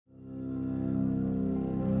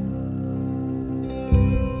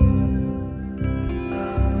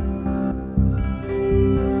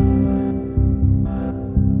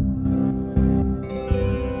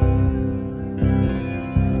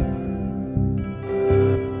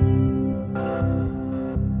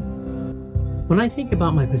When I think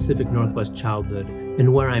about my Pacific Northwest childhood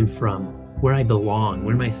and where I'm from, where I belong,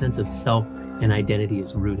 where my sense of self and identity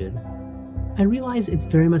is rooted, I realize it's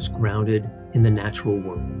very much grounded in the natural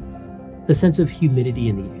world. The sense of humidity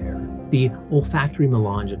in the air, the olfactory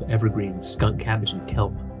melange of evergreen, skunk cabbage, and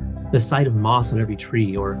kelp, the sight of moss on every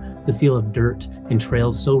tree, or the feel of dirt in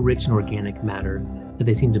trails so rich in organic matter that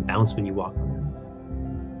they seem to bounce when you walk on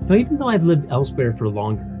them. Now, even though I've lived elsewhere for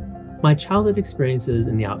longer, my childhood experiences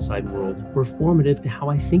in the outside world were formative to how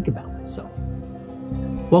I think about myself.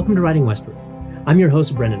 Welcome to Writing Westward. I'm your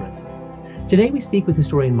host, Brendan Rensink. Today we speak with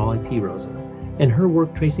historian Molly P. Rozum and her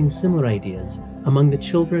work tracing similar ideas among the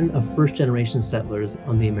children of first-generation settlers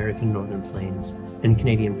on the American Northern Plains and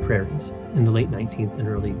Canadian prairies in the late 19th and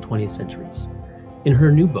early 20th centuries. In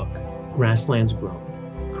her new book, Grasslands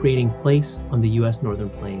Creating Place on the U.S. Northern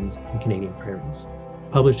Plains and Canadian Prairies,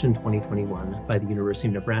 published in 2021 by the University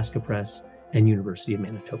of Nebraska Press and University of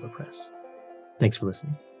Manitoba Press. Thanks for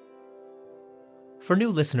listening. For new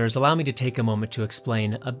listeners, allow me to take a moment to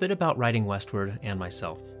explain a bit about Writing Westward and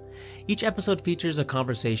myself. Each episode features a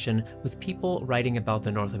conversation with people writing about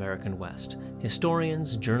the North American West: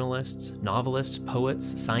 historians, journalists, novelists, poets,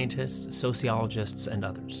 scientists, sociologists, and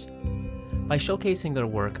others. By showcasing their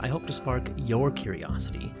work, I hope to spark your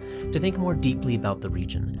curiosity to think more deeply about the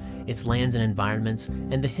region, its lands and environments,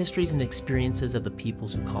 and the histories and experiences of the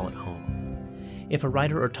peoples who call it home. If a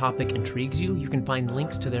writer or topic intrigues you, you can find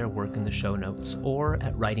links to their work in the show notes or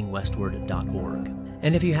at writingwestward.org.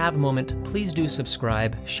 And if you have a moment, please do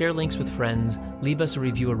subscribe, share links with friends, leave us a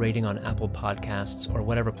review or rating on Apple Podcasts or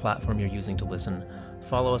whatever platform you're using to listen,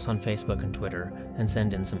 follow us on Facebook and Twitter, and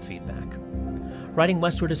send in some feedback. Writing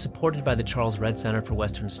Westward is supported by the Charles Redd Center for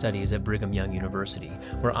Western Studies at Brigham Young University,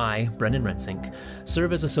 where I, Brendan Rensink,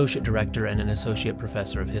 serve as Associate Director and an Associate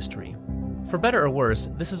Professor of History. For better or worse,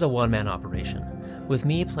 this is a one-man operation, with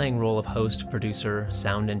me playing role of host, producer,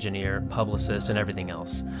 sound engineer, publicist, and everything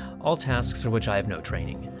else, all tasks for which I have no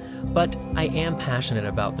training. But I am passionate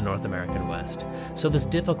about the North American West, so this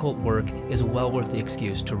difficult work is well worth the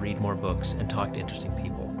excuse to read more books and talk to interesting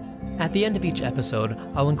people. At the end of each episode,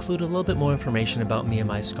 I'll include a little bit more information about me and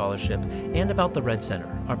my scholarship, and about the Redd Center,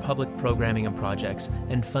 our public programming and projects,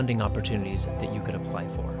 and funding opportunities that you could apply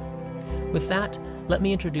for. With that, let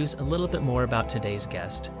me introduce a little bit more about today's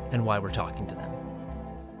guest and why we're talking to them.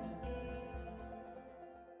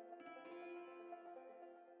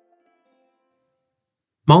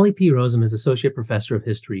 Molly P. Rozum is Associate Professor of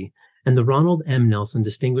History and the Ronald M. Nelson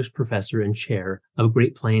Distinguished Professor and Chair of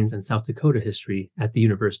Great Plains and South Dakota History at the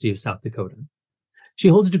University of South Dakota. She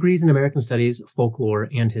holds degrees in American Studies, Folklore,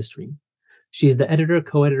 and History. She is the editor,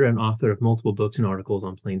 co-editor, and author of multiple books and articles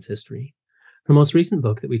on Plains history. Her most recent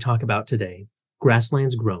book that we talk about today,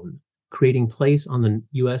 Grasslands Creating Place on the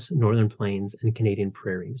U.S. Northern Plains and Canadian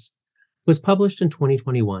Prairies, was published in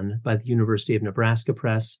 2021 by the University of Nebraska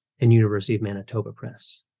Press and University of Manitoba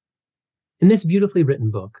Press. In this beautifully written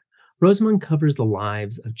book, Rozum uncovers the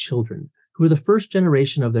lives of children who were the first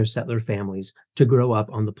generation of their settler families to grow up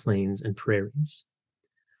on the plains and prairies.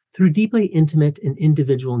 Through deeply intimate and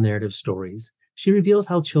individual narrative stories, she reveals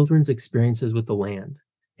how children's experiences with the land,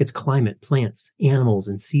 its climate, plants, animals,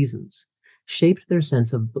 and seasons, shaped their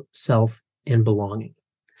sense of self and belonging,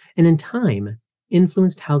 and in time,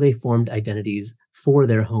 influenced how they formed identities for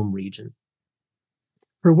their home region.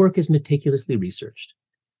 Her work is meticulously researched,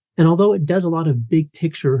 and although it does a lot of big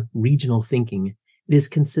picture regional thinking, it is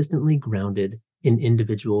consistently grounded in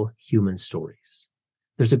individual human stories.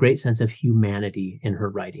 There's a great sense of humanity in her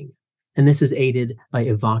writing, and this is aided by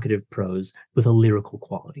evocative prose with a lyrical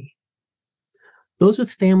quality. Those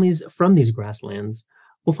with families from these grasslands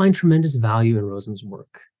will find tremendous value in Rozum's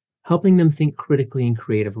work, helping them think critically and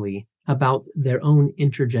creatively about their own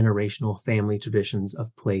intergenerational family traditions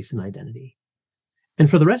of place and identity. And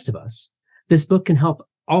for the rest of us, this book can help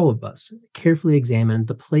all of us carefully examine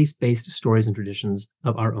the place-based stories and traditions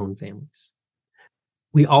of our own families.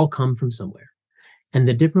 We all come from somewhere, and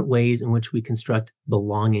the different ways in which we construct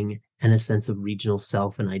belonging and a sense of regional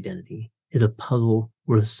self and identity is a puzzle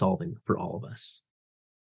worth solving for all of us.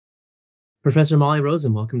 Professor Molly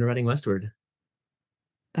Rozum, welcome to Writing Westward.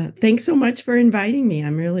 Thanks so much for inviting me.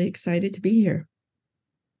 I'm really excited to be here.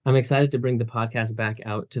 I'm excited to bring the podcast back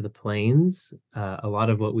out to the plains. A lot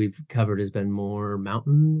of what we've covered has been more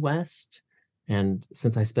mountain west. And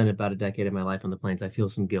since I spent about a decade of my life on the plains, I feel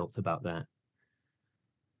some guilt about that.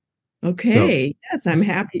 Okay. Yes, I'm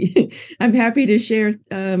happy. I'm happy to share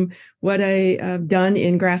what I've done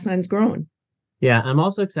in Grasslands Grown. Yeah, I'm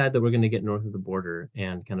also excited that we're going to get north of the border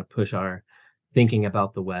and kind of push our thinking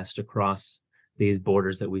about the West across these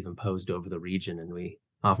borders that we've imposed over the region. And we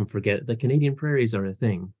often forget the Canadian prairies are a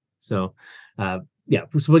thing. So, yeah,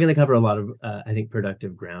 so we're going to cover a lot of, I think,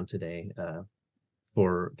 productive ground today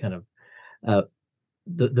for kind of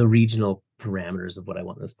the regional parameters of what I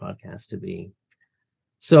want this podcast to be.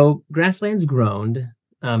 So, Grasslands Grown,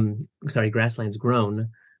 is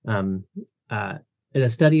a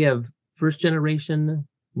study of first-generation,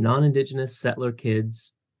 non-Indigenous settler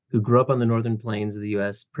kids who grew up on the northern plains of the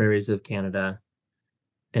U.S., prairies of Canada,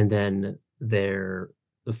 and then the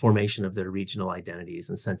formation of their regional identities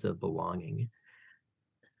and sense of belonging.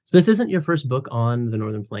 So this isn't your first book on the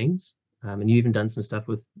Northern Plains, and you've even done some stuff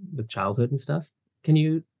with childhood and stuff. Can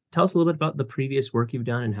you tell us a little bit about the previous work you've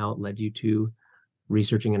done and how it led you to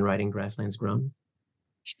researching and writing Grasslands Grown?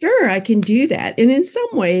 Sure, I can do that. And in some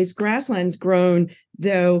ways, Grasslands Grown,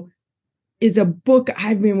 though, is a book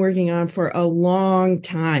I've been working on for a long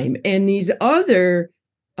time. And these other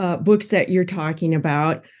books that you're talking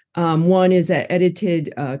about, one is an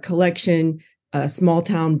edited collection, Small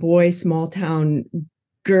Town Boy, Small Town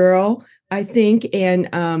Girl, I think. And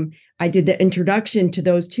I did the introduction to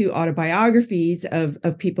those two autobiographies of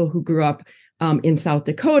people who grew up in South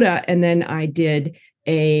Dakota. And then I did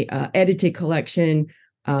a edited collection,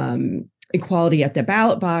 Equality at the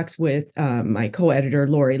Ballot Box, with my co-editor,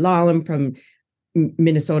 Lori Lallam from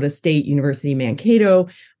Minnesota State University, Mankato,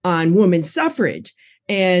 on women's suffrage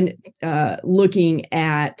and looking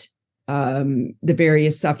at the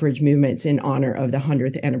various suffrage movements in honor of the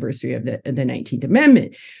 100th anniversary of the 19th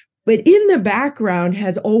Amendment. But in the background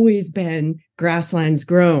has always been Grasslands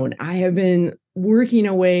Grown. I have been working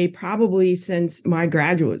away probably since my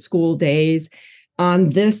graduate school days on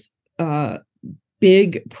this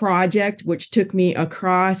big project, which took me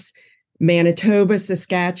across Manitoba,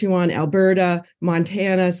 Saskatchewan, Alberta,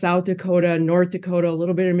 Montana, South Dakota, North Dakota, a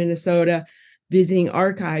little bit of Minnesota, visiting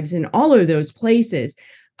archives in all of those places.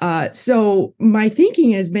 So my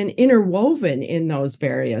thinking has been interwoven in those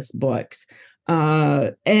various books.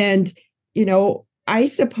 And, I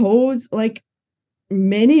suppose, like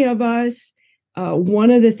many of us, one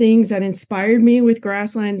of the things that inspired me with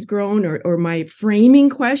Grasslands Grown, or my framing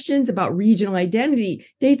questions about regional identity,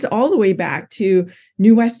 dates all the way back to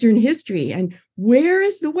New Western history. And where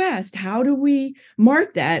is the West? How do we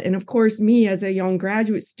mark that? And of course, me as a young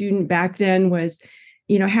graduate student back then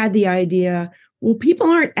had the idea, well, people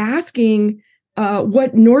aren't asking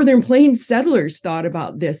what Northern Plains settlers thought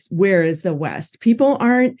about this. Where is the West? People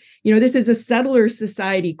aren't, this is a settler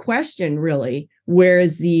society question, really. Where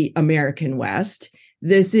is the American West?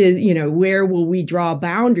 This is, where will we draw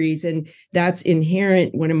boundaries? And that's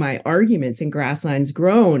inherent. One of my arguments in Grasslands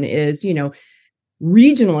Grown is,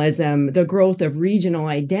 regionalism, the growth of regional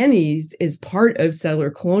identities, is part of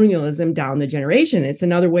settler colonialism down the generation. It's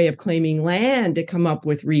another way of claiming land to come up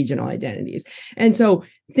with regional identities. And so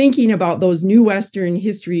thinking about those New Western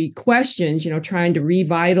history questions, trying to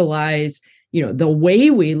revitalize, the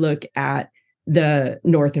way we look at the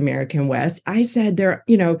North American West, I said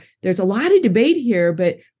there's a lot of debate here,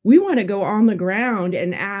 but we want to go on the ground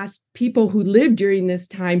and ask people who lived during this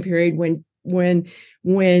time period when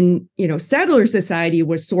settler society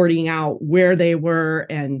was sorting out where they were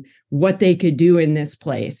and what they could do in this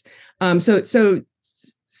place. So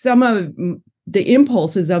some of the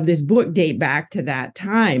impulses of this book date back to that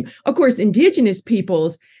time. Of course, Indigenous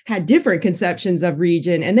peoples had different conceptions of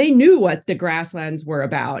region, and they knew what the grasslands were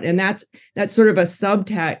about. And that's sort of a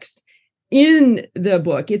subtext in the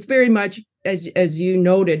book. It's very much, as you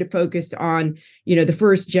noted, focused on, the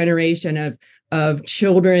first generation of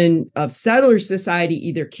children of settler society,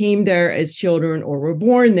 either came there as children or were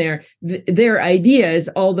born there. Their ideas,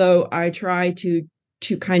 although I try to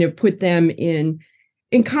kind of put them in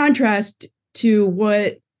contrast to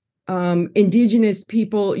what Indigenous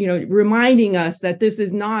people, reminding us that this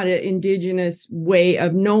is not an Indigenous way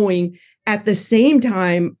of knowing. At the same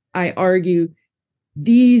time, I argue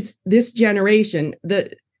this generation, the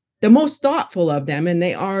most thoughtful of them, and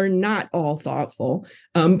they are not all thoughtful,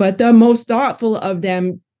 but the most thoughtful of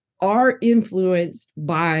them are influenced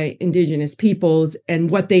by Indigenous peoples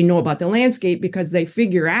and what they know about the landscape, because they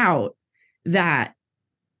figure out that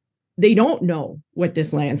they don't know what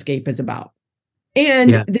this landscape is about.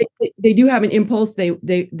 And they do have an impulse.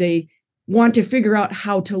 They want to figure out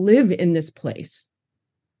how to live in this place.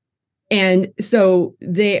 And so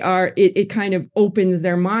it kind of opens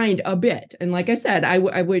their mind a bit. And like I said, I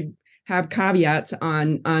would have caveats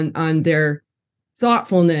on their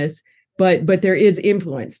thoughtfulness, but there is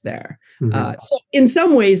influence there. Mm-hmm. So in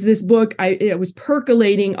some ways, this book, it was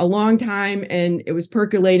percolating a long time, and it was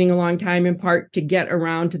percolating a long time in part to get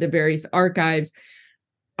around to the various archives.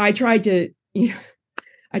 I tried to,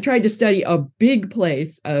 I tried to study a big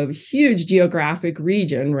place, a huge geographic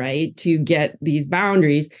region, right, to get these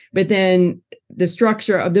boundaries. But then the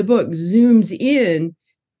structure of the book zooms in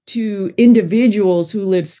to individuals who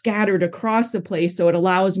live scattered across the place. So it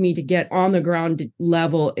allows me to get on the ground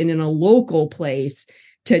level and in a local place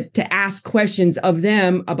to ask questions of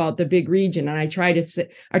them about the big region. And I try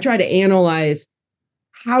to analyze,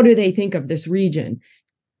 how do they think of this region,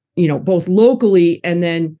 both locally, and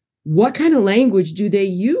then what kind of language do they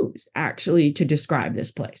use actually to describe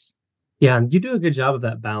this place? Yeah, and you do a good job of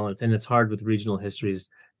that balance. And it's hard with regional histories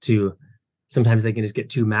to, sometimes they can just get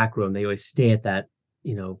too macro and they always stay at that,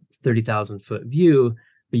 30,000 foot view,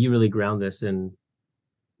 but you really ground this in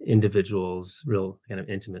individuals, real kind of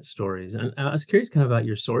intimate stories. And I was curious kind of about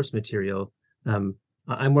your source material.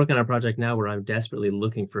 I'm working on a project now where I'm desperately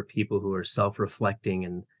looking for people who are self-reflecting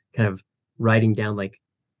and kind of writing down like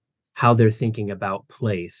how they're thinking about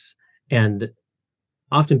place. And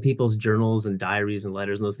often people's journals and diaries and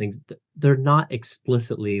letters and those things, they're not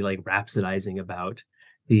explicitly like rhapsodizing about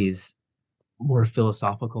these more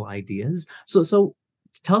philosophical ideas. So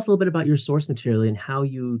tell us a little bit about your source material and how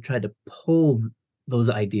you tried to pull those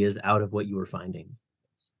ideas out of what you were finding.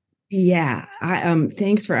 Yeah,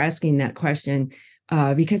 thanks for asking that question,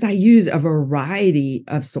 because I use a variety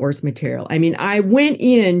of source material. I mean, I went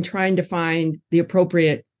in trying to find the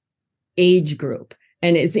appropriate age group.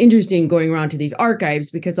 And it's interesting going around to these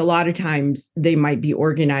archives because a lot of times they might be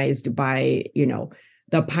organized by,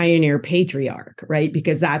 the pioneer patriarch, right?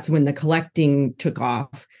 Because that's when the collecting took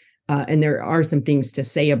off. And there are some things to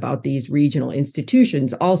say about these regional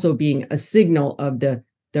institutions also being a signal of the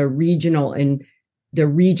regional and the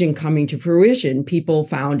region coming to fruition. People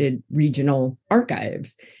founded regional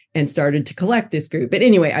archives and started to collect this group. But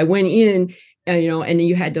anyway, I went in, and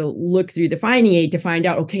you had to look through the finding aid to find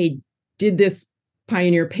out, okay, did this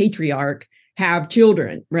pioneer patriarch have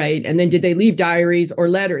children, right? And then did they leave diaries or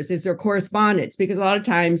letters? Is there correspondence? Because a lot of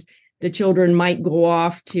times the children might go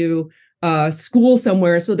off to school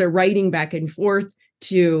somewhere, so they're writing back and forth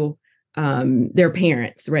to their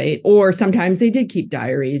parents, right? Or sometimes they did keep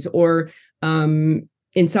diaries, or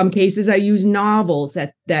in some cases, I use novels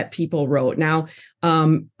that people wrote. Now,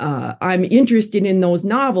 I'm interested in those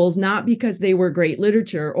novels, not because they were great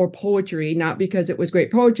literature or poetry, not because it was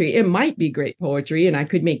great poetry. It might be great poetry, and I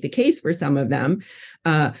could make the case for some of them.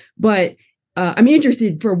 But I'm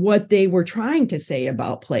interested for what they were trying to say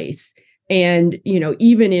about place. And,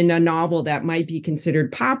 even in a novel that might be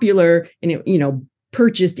considered popular and,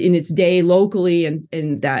 purchased in its day locally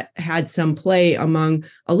and that had some play among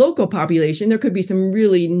a local population, there could be some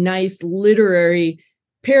really nice literary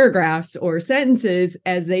paragraphs or sentences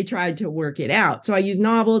as they tried to work it out. So I use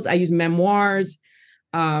novels, I use memoirs.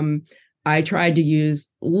 I tried to use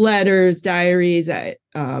letters, diaries,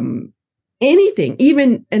 anything,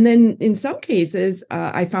 even. And then in some cases,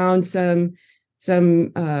 I found some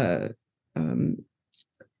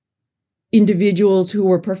individuals who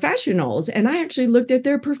were professionals, and I actually looked at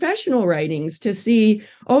their professional writings to see,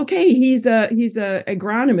 okay, he's a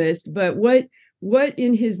agronomist, but what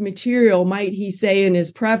in his material might he say in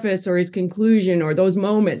his preface or his conclusion or those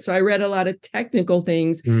moments? So I read a lot of technical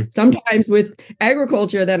things, sometimes with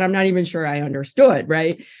agriculture that I'm not even sure I understood,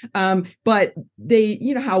 right? But they,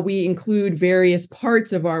 how we include various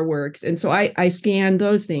parts of our works. And so I scanned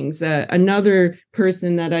those things. Another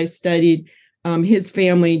person that I studied, his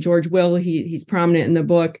family, George Will, he's prominent in the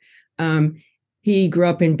book. He grew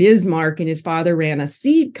up in Bismarck, and his father ran a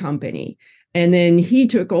seed company. And then he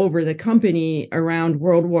took over the company around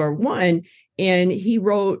World War I, and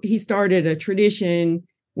he started a tradition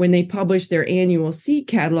when they published their annual seed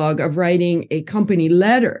catalog of writing a company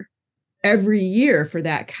letter every year for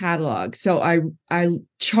that catalog. So I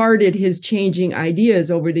charted his changing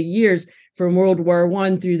ideas over the years from World War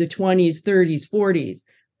I through the 20s, 30s, 40s,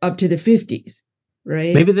 up to the 50s,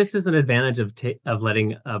 right? Maybe this is an advantage of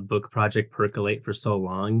letting a book project percolate for so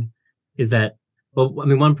long, is that, well, I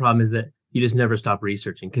mean, one problem is that you just never stop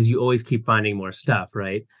researching because you always keep finding more stuff,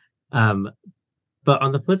 right? But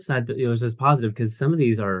on the flip side, it was just positive because some of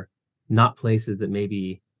these are not places that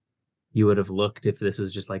maybe you would have looked if this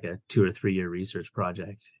was just like a 2 or 3 year research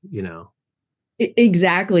project,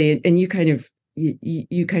 Exactly. And you kind of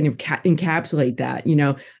encapsulate that.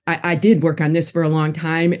 I did work on this for a long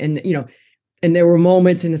time, and and there were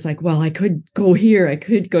moments, and it's like, well, I could go here, I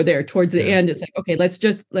could go there. Towards the end, it's like, okay, let's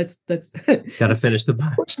gotta finish the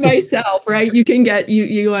book. Push myself, right? You can get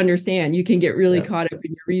you understand. You can get really caught up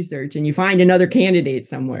in your research, and you find another candidate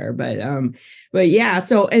somewhere. But yeah.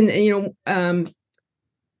 So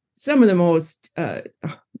some of the most, I'm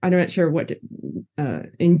not sure what,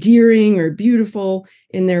 endearing or beautiful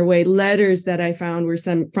in their way letters that I found were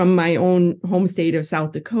some from my own home state of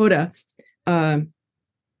South Dakota.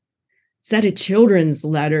 Set of children's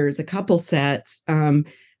letters, a couple sets. And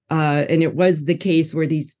it was the case where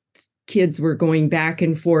these kids were going back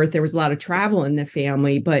and forth. There was a lot of travel in the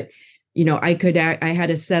family, but, you know, I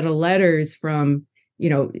had a set of letters from,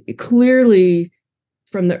 you know, clearly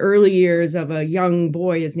from the early years of a young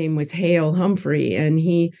boy. His name was Hale Humphrey, and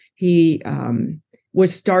he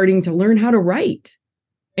was starting to learn how to write.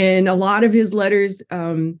 And a lot of his letters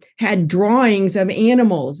had drawings of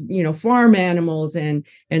animals, you know, farm animals and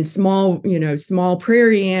small, you know, small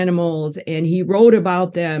prairie animals. And he wrote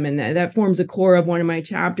about them. And that forms a core of one of my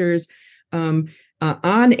chapters on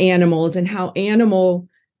animals and how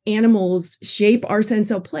animals shape our sense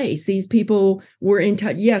of place. These people were in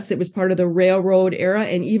touch. Yes, it was part of the railroad era,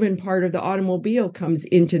 and even part of the automobile comes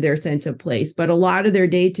into their sense of place. But a lot of their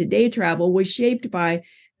day-to-day travel was shaped by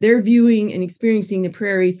their viewing and experiencing the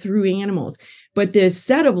prairie through animals. But this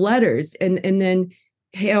set of letters, and then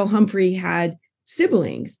Hale Humphrey had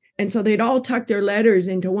siblings. And so they'd all tuck their letters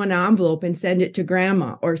into one envelope and send it to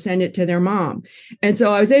grandma or send it to their mom. And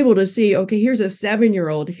so I was able to see, okay, here's a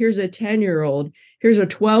 7-year-old, here's a 10-year-old, here's a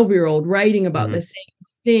 12-year-old writing about the same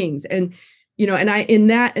things. And, you know, and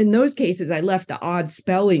in those cases, I left the odd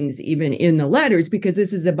spellings even in the letters because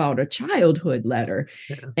this is about a childhood letter.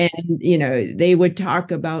 Yeah. And, you know, they would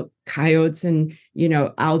talk about coyotes and, you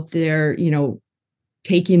know, out there, you know,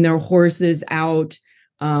 taking their horses out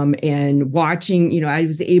and watching, you know, I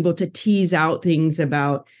was able to tease out things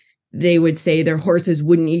about, they would say their horses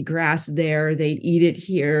wouldn't eat grass there, they'd eat it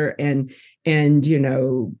here. And, you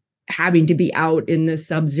know, having to be out in the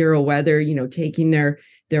sub-zero weather, you know, taking their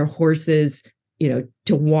horses, you know,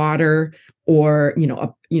 to water, or, you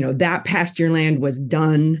know, that pasture land was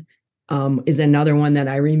done, is another one that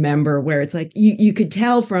I remember, where it's like, you could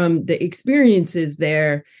tell from the experiences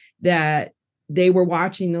there that they were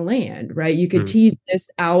watching the land, right? You could tease this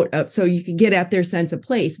out of, so you could get at their sense of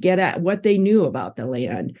place, get at what they knew about the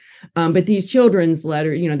land. But these children's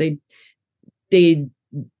letters, you know,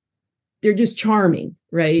 they're just charming,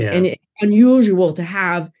 right? Yeah. And it's unusual to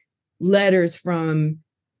have letters from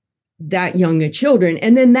that young of children.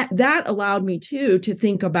 And then that allowed me to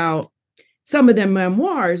think about some of the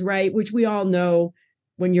memoirs, right? Which we all know,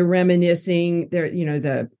 when you're reminiscing, there, you know,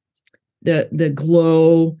 the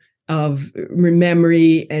glow of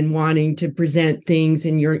memory and wanting to present things,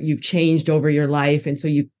 and you've changed over your life. And so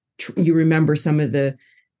you remember some of the,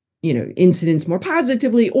 you know, incidents more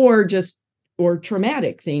positively or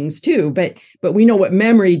traumatic things too. But we know what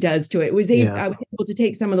memory does to it. I was able to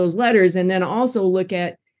take some of those letters and then also look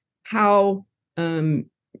at how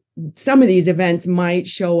some of these events might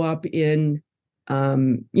show up in,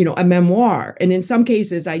 you know, a memoir. And in some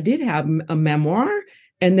cases I did have a memoir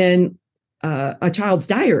and then a child's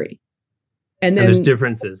diary. And then there's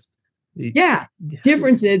differences. Yeah,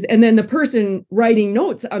 differences. And then the person writing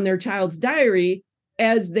notes on their child's diary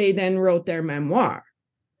as they then wrote their memoir,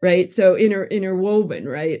 right? So interwoven,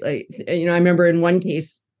 right? Like, you know, I remember in one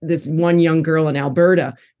case, this one young girl in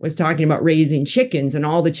Alberta was talking about raising chickens, and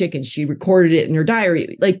all the chickens, she recorded it in her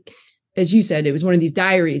diary. Like, as you said, it was one of these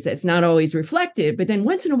diaries that's not always reflective, but then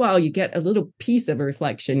once in a while you get a little piece of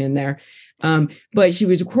reflection in there. But she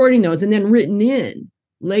was recording those and then written in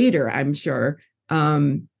later, I'm sure.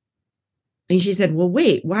 And she said, well,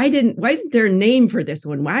 wait, why isn't there a name for this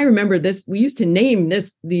one? Why I remember this, we used to name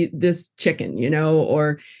this chicken, you know,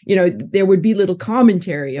 or, you know, there would be little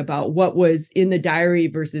commentary about what was in the diary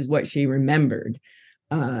versus what she remembered.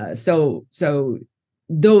 So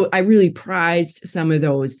though I really prized some of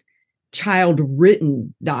those child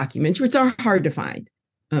written documents, which are hard to find.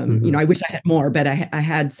 You know, I wish I had more, but I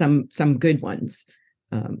had some good ones.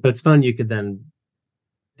 But it's fun. You could then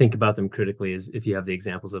think about them critically, as if you have the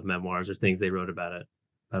examples of memoirs or things they wrote about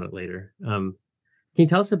it later. Can you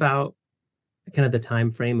tell us about kind of the time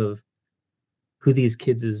frame of who these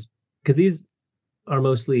kids is? Because these are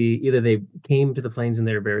mostly either they came to the plains when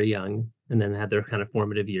they were very young and then had their kind of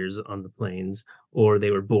formative years on the plains, or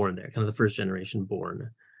they were born there, kind of the first generation born.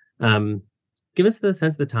 Give us the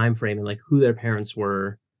sense of the time frame and like who their parents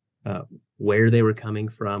were, where they were coming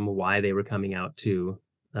from, why they were coming out to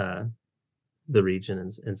the region,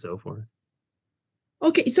 and so forth.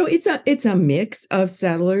 Okay, so it's a mix of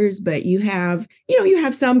settlers, but you have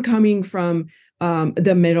some coming from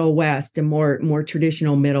the Middle West, the more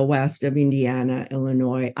traditional Middle West of Indiana,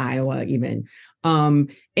 Illinois, Iowa, even,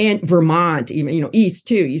 and Vermont, even, you know, east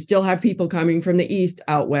too. You still have people coming from the east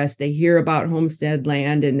out west. They hear about homestead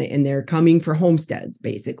land and they're coming for homesteads,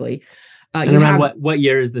 basically. And You around have what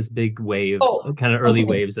year is this big wave, oh, kind of early okay.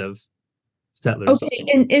 waves of settlers? Okay,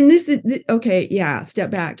 and this is okay. Yeah,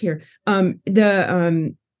 step back here.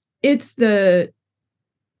 It's the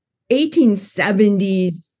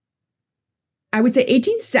 1870s. I would say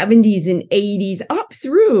 1870s and 80s up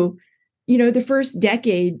through, the first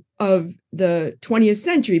decade of the 20th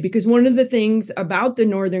century, because one of the things about the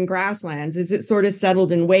northern grasslands is it sort of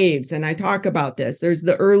settled in waves. And I talk about this. There's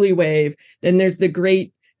the early wave, then there's the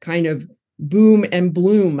great kind of boom and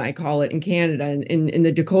bloom, I call it in Canada. And in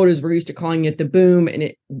the Dakotas, we're used to calling it the boom, and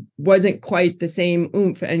it wasn't quite the same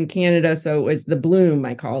oomph in Canada. So it was the bloom,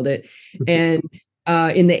 I called it. And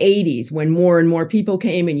in the 80s, when more and more people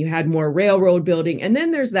came and you had more railroad building. And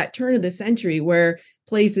then there's that turn of the century where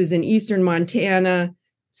places in eastern Montana,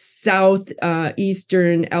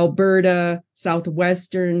 southeastern Alberta,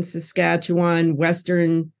 southwestern Saskatchewan,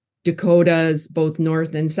 western Dakotas, both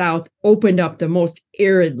north and south, opened up the most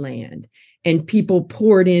arid land. And people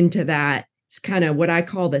poured into that. It's kind of what I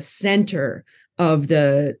call the center of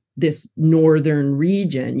this northern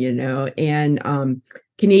region, and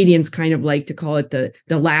Canadians kind of like to call it the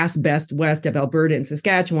last best west of Alberta and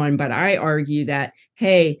Saskatchewan. But I argue that,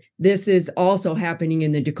 hey, this is also happening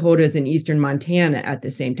in the Dakotas and eastern Montana at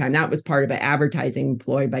the same time. That was part of an advertising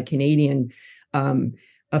ploy by Canadian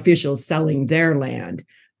officials selling their land.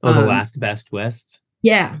 Oh, the last best west.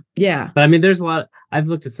 Yeah. But I mean, there's a lot. I've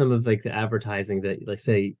looked at some of like the advertising that, like,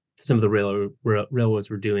 say, some of the railroads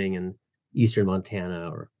were doing in eastern Montana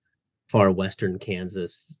or far western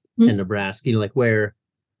Kansas and Nebraska, like where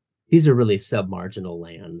these are really submarginal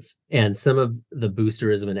lands. And some of the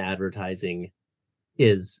boosterism in advertising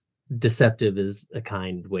is deceptive, is a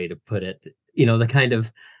kind way to put it. The kind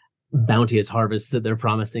of bounteous harvests that they're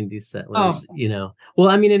promising these settlers, Well,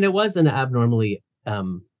 I mean, and it was an abnormally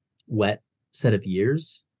wet set of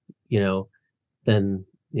years, then,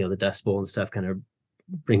 the Dust Bowl and stuff kind of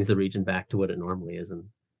brings the region back to what it normally is. And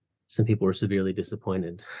some people were severely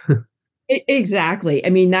disappointed. Exactly. I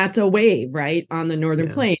mean, that's a wave, right? On the Northern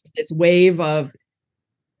Plains, this wave of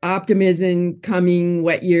optimism coming,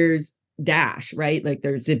 wet years dash, right? Like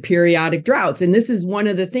there's the periodic droughts. And this is one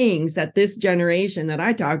of the things that this generation that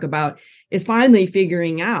I talk about is finally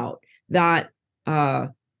figuring out that,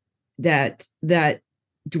 that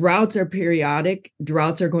droughts are periodic,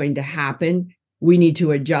 droughts are going to happen. We need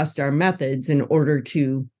to adjust our methods in order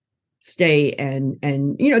to stay and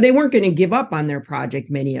they weren't going to give up on their project,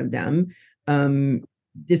 many of them.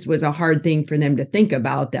 This was a hard thing for them to think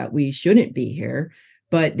about, that we shouldn't be here,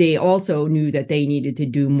 but they also knew that they needed to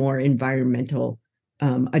do more environmental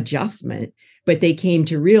adjustment. But they came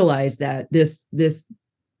to realize that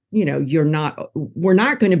we're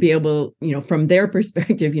not going to be able, from their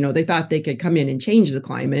perspective, they thought they could come in and change the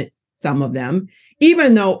climate, some of them,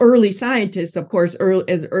 even though early scientists, of course,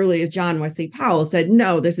 as early as John Wesley Powell said,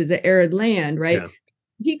 no, this is an arid land, right? Yeah.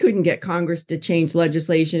 He couldn't get Congress to change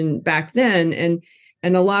legislation back then.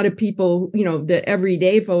 And a lot of people, the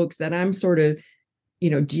everyday folks that I'm sort of,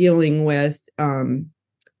 dealing with,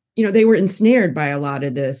 they were ensnared by a lot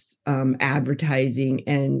of this advertising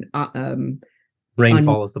and rain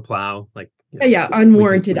follows the plow,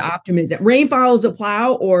 unwarranted optimism. Rain follows the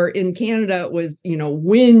plow, or in Canada it was,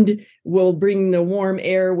 wind will bring the warm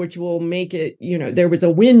air, which will make it, there was a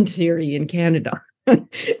wind theory in Canada.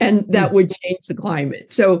 And that would change the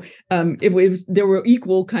climate. So there were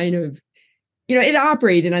equal kind of, it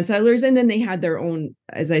operated on settlers, and then they had their own,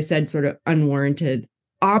 as I said, sort of unwarranted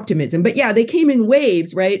optimism. But yeah, they came in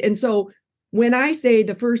waves, right? And so when I say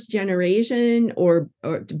the first generation or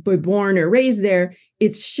born or raised there,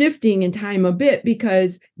 it's shifting in time a bit,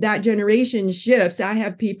 because that generation shifts. I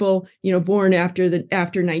have people, born after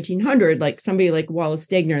 1900, like somebody like Wallace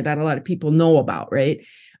Stegner that a lot of people know about, right?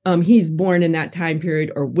 He's born in that time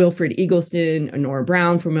period, or Wilfred Eggleston, Nora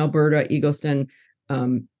Brown from Alberta, Eggleston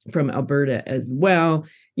from Alberta as well,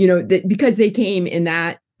 because they came in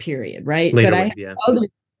that period, right? Later but I have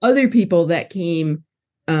other people that came,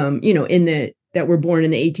 that were born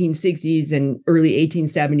in the 1860s and early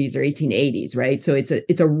 1870s or 1880s, right? So it's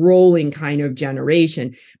a rolling kind of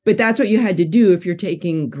generation. But that's what you had to do if you're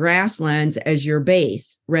taking Grasslands as your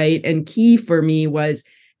base, right? And key for me was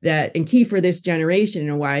that, and key for this generation,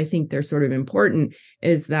 and why I think they're sort of important,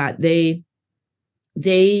 is that they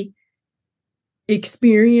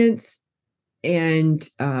experience and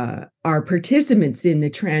are participants in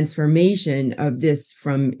the transformation of this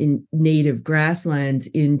from native grasslands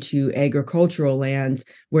into agricultural lands,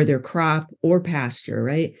 where they're crop or pasture,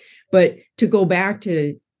 right? But to go back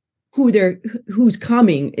to who's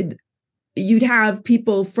coming, you'd have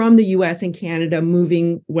people from the US and Canada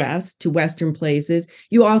moving west to Western places.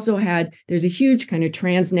 You also there's a huge kind of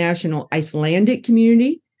transnational Icelandic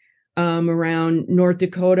community around North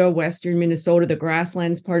Dakota, Western Minnesota, the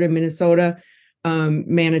Grasslands part of Minnesota,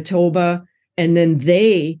 Manitoba. And then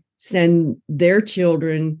they send their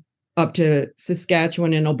children up to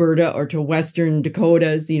Saskatchewan and Alberta or to Western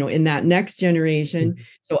Dakotas, in that next generation. Mm-hmm.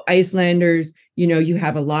 So Icelanders, you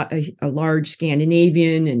have a large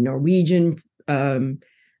Scandinavian and Norwegian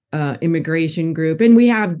immigration group. And we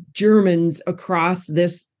have Germans across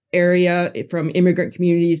this area from immigrant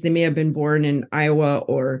communities. They may have been born in Iowa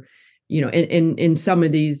or, in some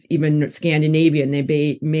of these, even Scandinavian,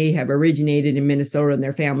 they may have originated in Minnesota and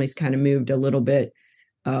their families kind of moved a little bit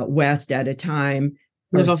west at a time.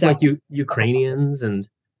 There's also like Ukrainians and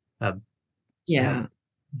the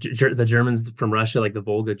Germans from Russia, like the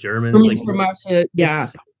Volga Germans. From Russia,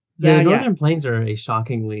 The Northern Plains are a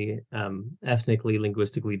shockingly ethnically,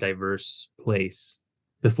 linguistically diverse place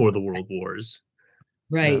before the World Wars.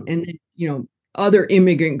 Right. And then, other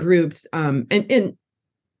immigrant groups. And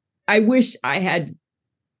I wish I had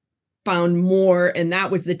found more. And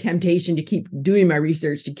that was the temptation to keep doing my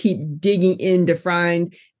research, to keep digging in to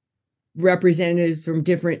find representatives from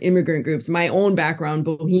different immigrant groups. My own background,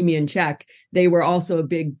 Bohemian Czech, they were also a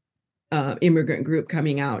big immigrant group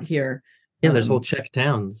coming out here. Yeah, there's whole Czech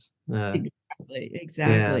towns.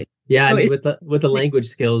 Exactly. Yeah, so with the language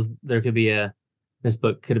skills, there could be this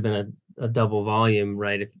book could have been a double volume,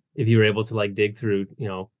 right? If you were able to like dig through,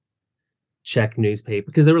 Czech newspaper,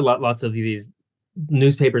 because there were lots of these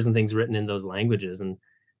newspapers and things written in those languages, and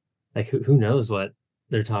like who knows what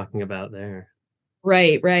they're talking about there.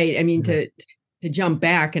 Right. I mean, to jump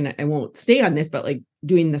back, and I won't stay on this, but like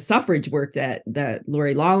doing the suffrage work that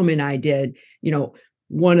Lori Lallam and I did,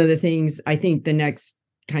 one of the things I think the next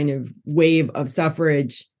kind of wave of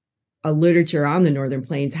suffrage literature on the Northern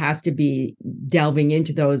Plains has to be delving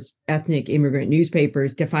into those ethnic immigrant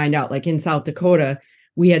newspapers to find out, like in South Dakota,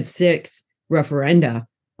 we had 6 referenda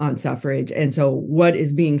on suffrage. And so what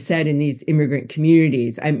is being said in these immigrant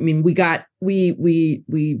communities? I mean, we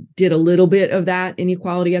did a little bit of that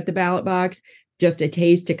inequality at the ballot box, just a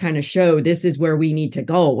taste to kind of show this is where we need to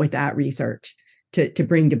go with that research to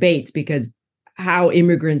bring debates, because how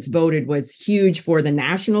immigrants voted was huge for the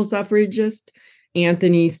national suffragist,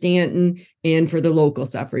 Anthony Stanton, and for the local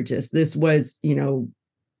suffragists. This was,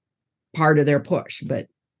 part of their push, but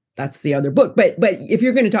that's the other book. But if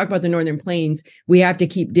you're going to talk about the Northern Plains, we have to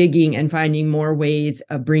keep digging and finding more ways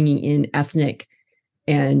of bringing in ethnic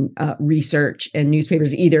and research, and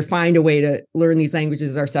newspapers either find a way to learn these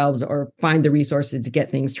languages ourselves or find the resources to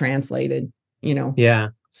get things translated, Yeah.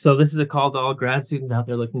 So this is a call to all grad students out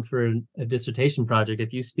there looking for a dissertation project.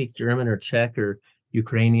 If you speak German or Czech or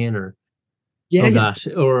Ukrainian or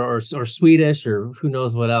or Swedish or who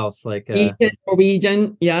knows what else, like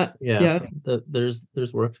Norwegian,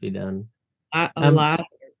 there's work to be done. A lot.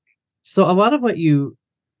 So a lot of what you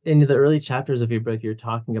in the early chapters of your book, you're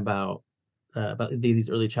talking about these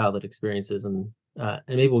early childhood experiences, and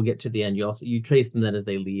maybe we'll get to the end. You trace them then as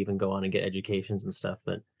they leave and go on and get educations and stuff.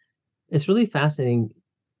 But it's really fascinating.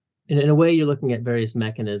 In a way, you're looking at various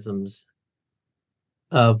mechanisms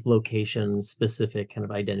of location-specific kind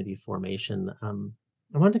of identity formation.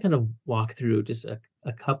 I wanted to kind of walk through just a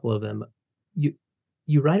couple of them.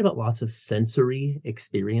 You write about lots of sensory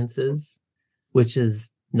experiences, which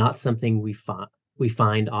is not something we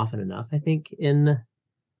find often enough. I think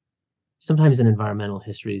sometimes in environmental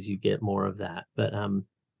histories you get more of that, but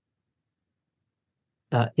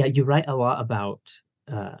you write a lot about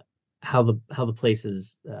how the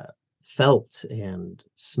places felt and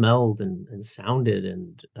smelled and sounded,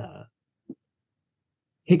 and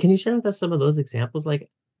can you share with us some of those examples? Like,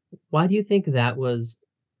 why do you think that was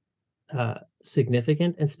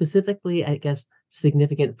significant, and specifically, I guess,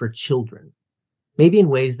 significant for children? Maybe in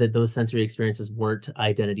ways that those sensory experiences weren't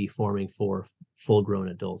identity forming for full-grown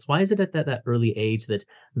adults. Why is it at that early age that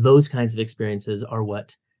those kinds of experiences are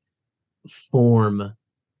what form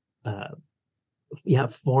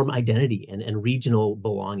identity and regional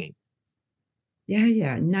belonging?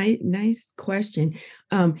 Yeah. Nice question.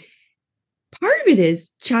 Part of it is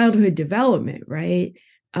childhood development, right?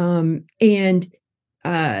 And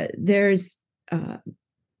there's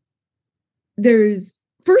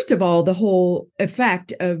first of all, the whole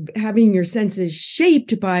effect of having your senses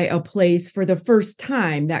shaped by a place for the first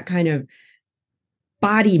time, that kind of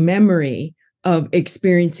body memory of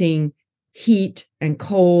experiencing heat and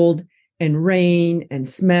cold and rain and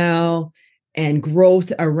smell and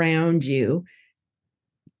growth around you.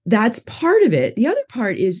 that's part of it. The other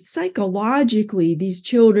part is psychologically, these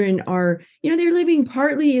children are, they're living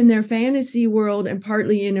partly in their fantasy world and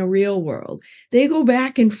partly in a real world. They go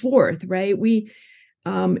back and forth, right?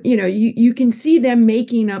 You can see them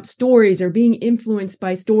making up stories or being influenced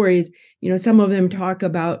by stories. Some of them talk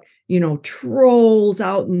about, trolls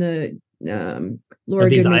out in the Laura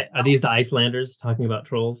Goodman. Are these the Icelanders talking about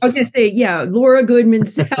trolls? I was going to say, yeah, Laura Goodman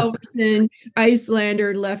Salverson,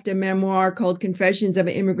 Icelander, left a memoir called Confessions of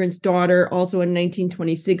an Immigrant's Daughter, also a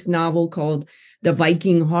 1926 novel called The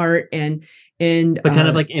Viking Heart, but kind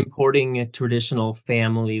of like importing traditional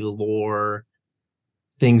family lore,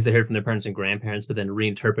 things they heard from their parents and grandparents, but then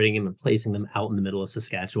reinterpreting them and placing them out in the middle of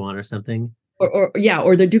Saskatchewan or something. Or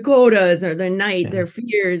the Dakotas or the night, their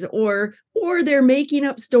fears, or they're making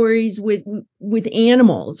up stories with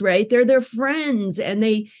animals, right? They're their friends, and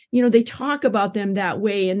they talk about them that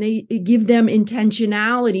way, and they give them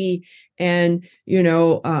intentionality and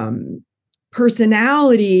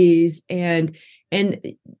personalities and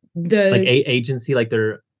the like agency, like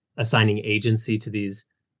they're assigning agency to these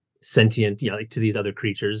sentient, to these other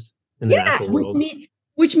creatures in the natural world.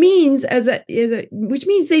 Which means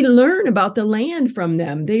they learn about the land from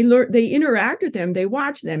them. They interact with them, they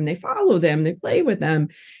watch them, they follow them, they play with them,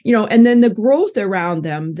 and then the growth around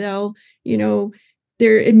them, they're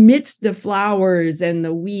amidst the flowers and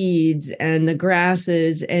the weeds and the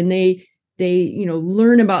grasses, and they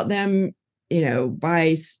learn about them,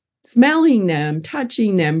 by smelling them,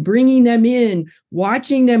 touching them, bringing them in,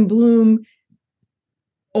 watching them bloom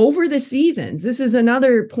over the seasons. This is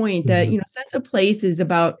another point that, sense of place is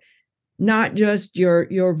about not just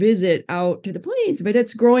your visit out to the plains, but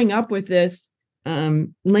it's growing up with this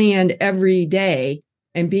land every day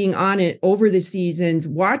and being on it over the seasons,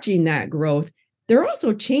 watching that growth. They're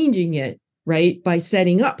also changing it, right, by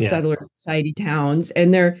setting up settler society towns.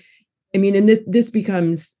 And this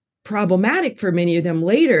becomes problematic for many of them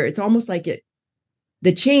later. It's almost like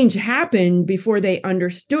the change happened before they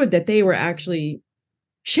understood that they were actually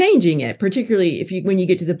changing it, particularly when you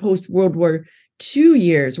get to the post-World War II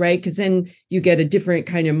years, right? Because then you get a different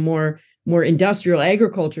kind of more industrial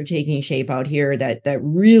agriculture taking shape out here that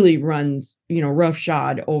really runs,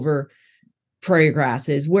 roughshod over prairie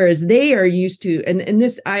grasses, whereas they are used to, and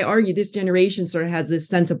this, I argue, this generation sort of has this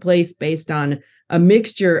sense of place based on a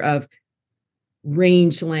mixture of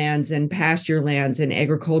range lands and pasture lands and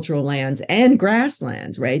agricultural lands and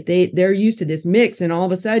grasslands, right? They're used to this mix, and all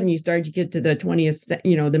of a sudden you start to get to the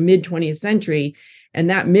the mid 20th century, and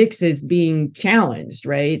that mix is being challenged,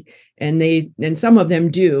 right? And some of them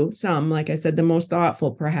do. Some, like I said, the most thoughtful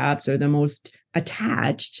perhaps, or the most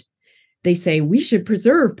attached, they say we should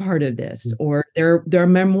preserve part of this, or their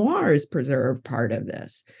memoirs preserve part of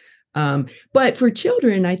this. But for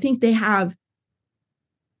children, I think they have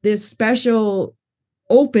this special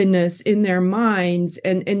openness in their minds,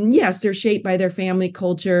 and yes, they're shaped by their family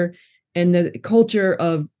culture and the culture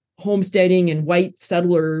of homesteading and white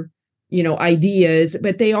settler, ideas,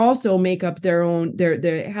 but they also make up their own.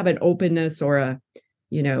 They have an openness or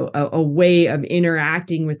a way of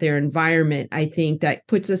interacting with their environment. I think that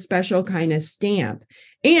puts a special kind of stamp,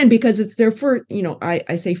 and because it's their first,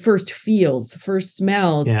 I say first feels, first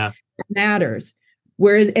smells, matters.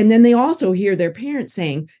 Whereas, and then they also hear their parents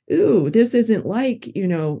saying, ooh, this isn't like,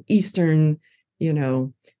 Eastern,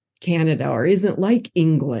 Canada, or isn't like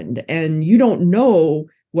England. And you don't know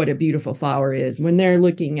what a beautiful flower is when they're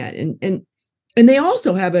looking at it. And they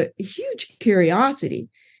also have a huge curiosity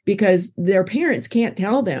because their parents can't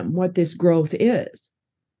tell them what this growth is.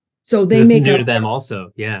 So they make new to them also.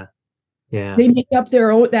 Yeah. Yeah. They make up their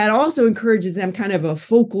own. That also encourages them kind of a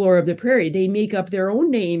folklore of the prairie. They make up their own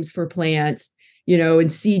names for plants,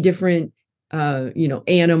 and see different,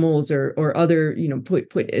 animals or other,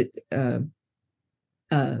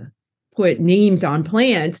 put names on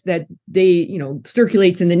plants that they,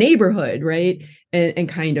 circulates in the neighborhood, right? And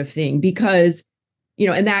kind of thing, because,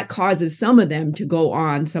 and that causes some of them to go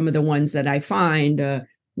on. Some of the ones that I find,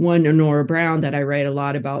 one, Nora Brown, that I write a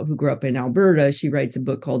lot about, who grew up in Alberta, she writes a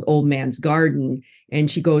book called Old Man's Garden, and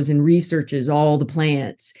she goes and researches all the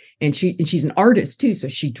plants, and she's an artist too, so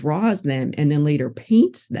she draws them and then later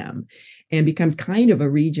paints them and becomes kind of a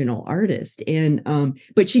regional artist. And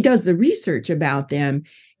but she does the research about them,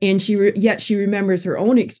 and she remembers her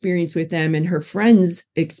own experience with them and her friends'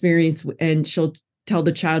 experience, and she'll tell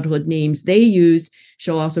the childhood names they used.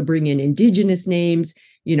 She'll also bring in indigenous names,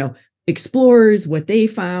 explorers, what they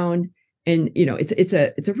found. And it's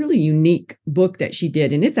a really unique book that she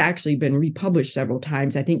did, and it's actually been republished several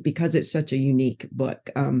times, I think, because it's such a unique book.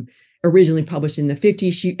 Originally published in the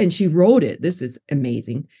 50s, she wrote it, this is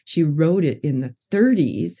amazing, she wrote it in the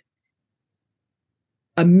 30s,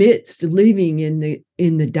 amidst living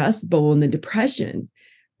in the Dust Bowl and the Depression,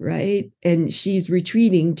 right? And she's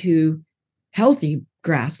retreating to healthy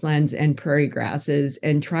grasslands and prairie grasses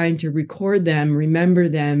and trying to record them, remember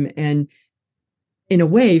them, and in a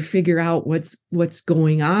way figure out what's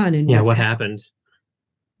going on and what happened.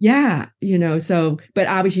 Yeah, so, but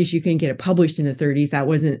obviously she couldn't get it published in the 30s. That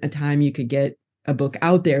wasn't a time you could get a book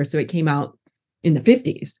out there. So it came out in the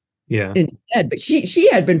 50s. Yeah. Instead, but she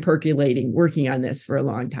had been percolating, working on this for a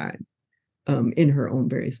long time, in her own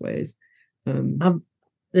various ways.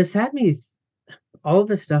 This had me, all of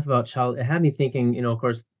this stuff about it had me thinking, of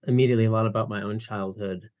course, immediately a lot about my own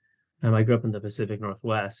childhood. I grew up in the Pacific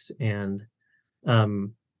Northwest, and I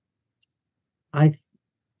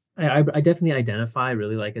definitely identify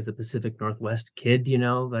really like as a Pacific Northwest kid,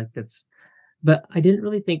 but I didn't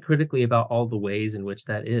really think critically about all the ways in which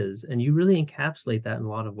that is. And you really encapsulate that in a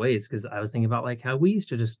lot of ways, because I was thinking about like how we used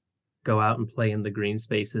to just go out and play in the green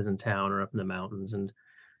spaces in town or up in the mountains, and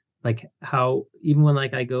like how even when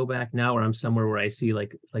like I go back now where I'm somewhere where I see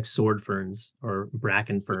like sword ferns or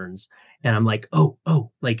bracken ferns, and I'm like, oh,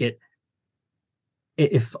 like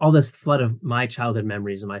if all this flood of my childhood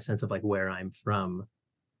memories and my sense of like where I'm from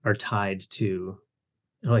are tied to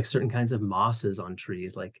like certain kinds of mosses on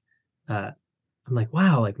trees, like I'm like,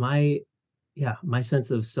 wow, like my sense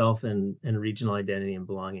of self and regional identity and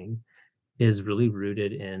belonging is really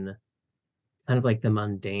rooted in kind of like the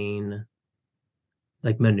mundane,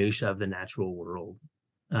 like minutia of the natural world,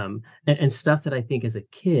 and stuff that I think as a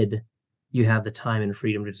kid you have the time and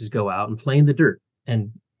freedom to just go out and play in the dirt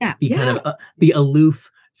and kind of be aloof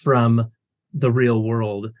from the real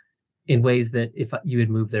world in ways that if you had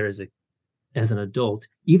moved there as an adult,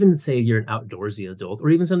 even say you're an outdoorsy adult, or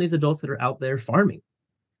even some of these adults that are out there farming,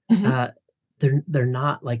 they're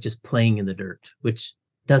not like just playing in the dirt, which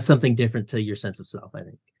does something different to your sense of self, I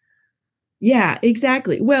think. Yeah,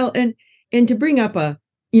 exactly. Well, and to bring up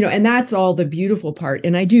and that's all the beautiful part.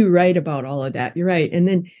 And I do write about all of that. You're right.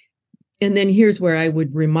 And then here's where I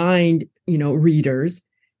would remind, readers,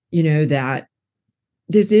 that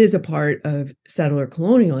this is a part of settler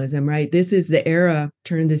colonialism, right? This is the era,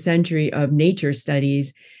 turn of the century, of nature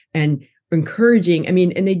studies and encouraging. And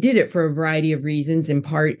they did it for a variety of reasons. In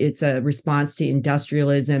part, it's a response to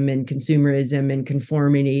industrialism and consumerism and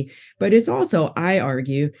conformity. But it's also, I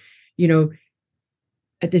argue,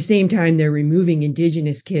 at the same time, they're removing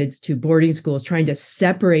indigenous kids to boarding schools, trying to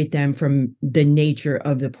separate them from the nature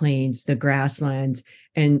of the plains, the grasslands,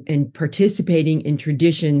 and participating in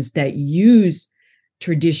traditions that use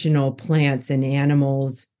traditional plants and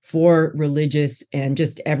animals for religious and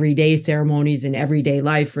just everyday ceremonies and everyday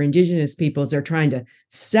life for indigenous peoples. They're trying to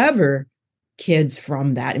sever kids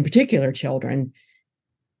from that, in particular children.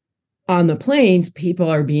 On the plains, people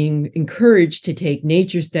are being encouraged to take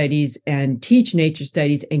nature studies and teach nature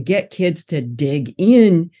studies and get kids to dig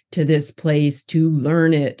in to this place, to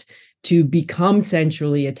learn it, to become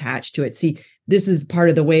sensually attached to it. See, this is part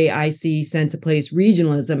of the way I see sense of place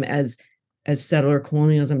regionalism as settler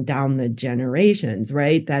colonialism down the generations,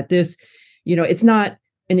 right? That this, it's not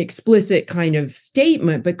an explicit kind of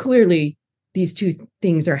statement, but clearly these two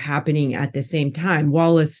things are happening at the same time.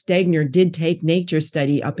 Wallace Stegner did take nature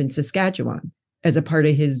study up in Saskatchewan as a part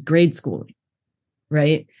of his grade schooling,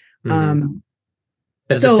 right? Mm-hmm.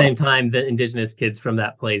 But at the same time, the indigenous kids from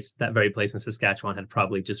that very place in Saskatchewan had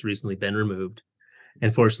probably just recently been removed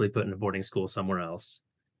and forcibly put in a boarding school somewhere else.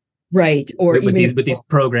 Right. Or with these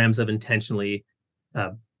programs of intentionally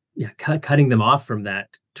cutting them off from that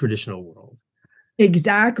traditional world.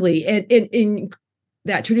 Exactly. And in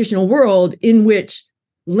that traditional world in which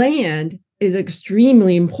land is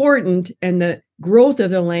extremely important, and the growth of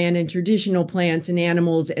the land and traditional plants and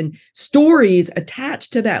animals and stories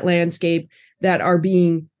attached to that landscape that are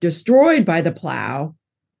being destroyed by the plow,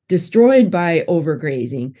 destroyed by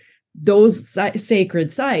overgrazing, those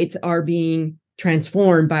sacred sites are being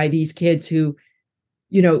transformed by these kids who,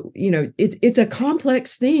 it's a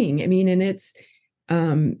complex thing. And it's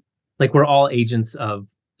like we're all agents of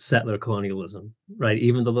settler colonialism, right?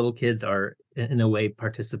 Even the little kids are in a way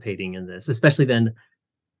participating in this, especially then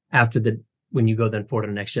after when you go then forward to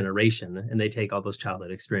the next generation and they take all those childhood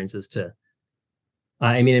experiences to,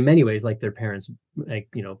 in many ways, like their parents,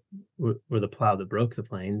 were the plow that broke the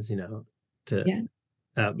plains,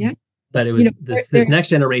 but it was this next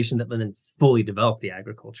generation that then fully developed the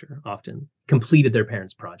agriculture, often completed their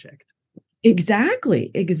parents' project. Exactly.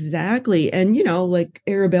 And, like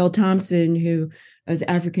Arabelle Thompson, who was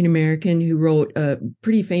African-American, who wrote a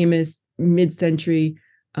pretty famous mid-century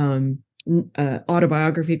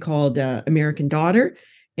autobiography called American Daughter.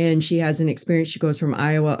 And she has an experience. She goes from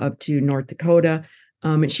Iowa up to North Dakota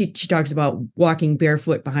And she talks about walking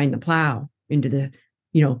barefoot behind the plow into the,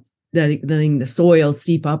 letting the soil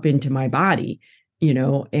seep up into my body,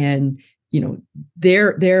 and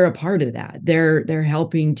they're a part of that. They're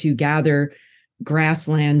helping to gather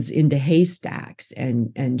grasslands into haystacks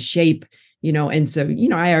and shape, and so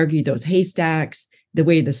I argue those haystacks, the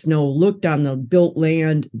way the snow looked on the built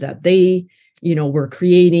land that they were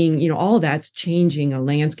creating, all of that's changing a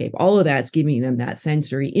landscape. All of that's giving them that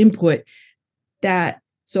sensory input. That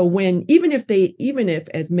so when even if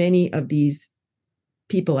as many of these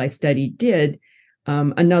people I studied did,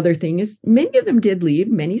 another thing is many of them did leave,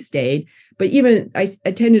 many stayed, but even I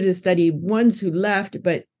tended to study ones who left,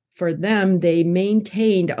 but for them they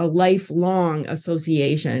maintained a lifelong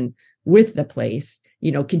association with the place,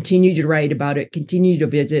 continue to write about it, continue to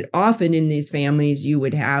visit. Often in these families you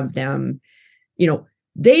would have them,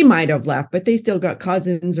 they might have left, but they still got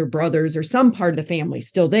cousins or brothers or some part of the family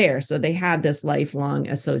still there. So they had this lifelong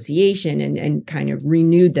association and kind of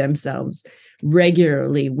renewed themselves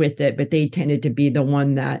regularly with it. But they tended to be the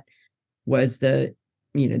one that was the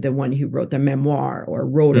one who wrote the memoir or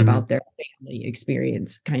wrote about their family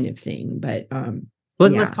experience kind of thing. But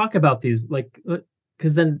let's talk about these,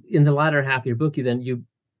 because then in the latter half of your book, you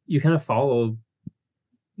kind of follow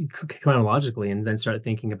chronologically and then start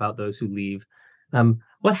thinking about those who leave.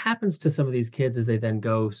 What happens to some of these kids as they then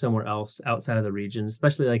go somewhere else outside of the region,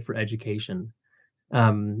 especially for education,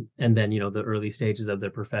 and then the early stages of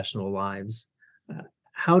their professional lives?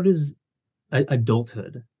 How does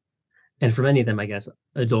adulthood, and for many of them, I guess,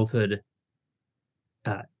 adulthood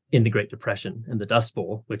in the Great Depression and the Dust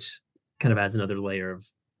Bowl, which kind of adds another layer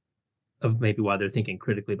of maybe why they're thinking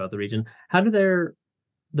critically about the region. How do their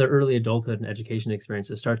early adulthood and education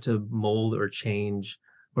experiences start to mold or change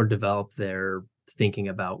or develop their thinking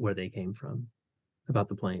about where they came from, about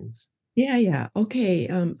the plains? Yeah. Okay.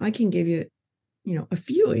 I can give you, a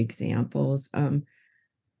few examples.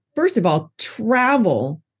 First of all,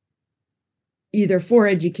 travel, either for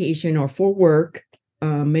education or for work.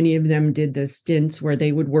 Many of them did the stints where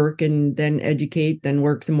they would work and then educate, then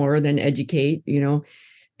work some more, then educate.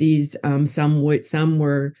 These some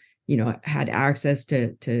were, had access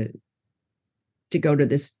to go to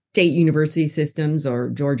the state university systems, or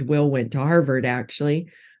George Will went to Harvard, actually.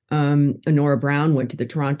 Honora Brown went to the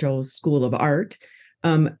Toronto School of Art.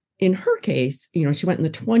 In her case, she went in the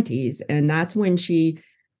 20s, and that's when she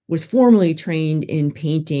was formally trained in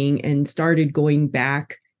painting and started going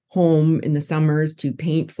back home in the summers to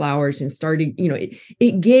paint flowers and started,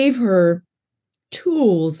 it gave her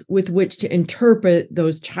tools with which to interpret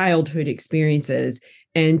those childhood experiences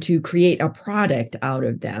and to create a product out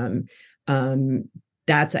of them.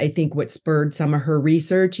 That's, I think, what spurred some of her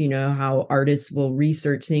research. How artists will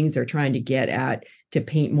research things they're trying to get at to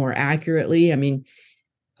paint more accurately. I mean,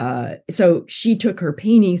 so she took her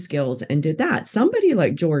painting skills and did that. Somebody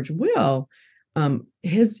like George Will,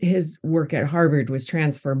 his work at Harvard was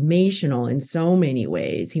transformational in so many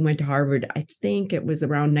ways. He went to Harvard, I think it was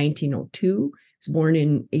around 1902. He was born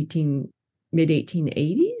in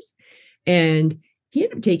mid-1880s. And he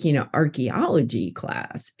ended up taking an archaeology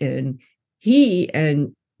class, and he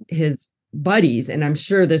and his buddies, and I'm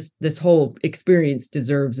sure this whole experience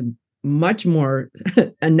deserves much more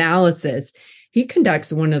analysis. He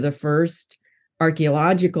conducts one of the first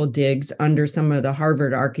archaeological digs under some of the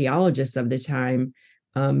Harvard archaeologists of the time,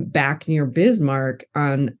 back near Bismarck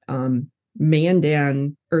on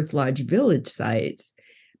Mandan Earth Lodge village sites.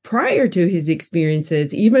 Prior to his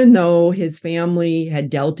experiences, even though his family had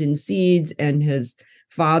dealt in seeds and his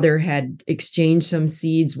father had exchanged some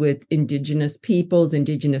seeds with indigenous peoples,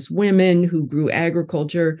 indigenous women who grew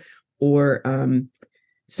agriculture, or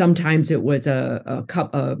sometimes it was a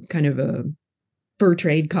kind of a fur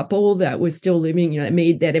trade couple that was still living,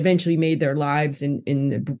 that eventually made their lives in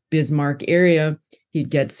the Bismarck area. He'd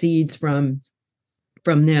get seeds from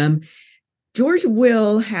them. George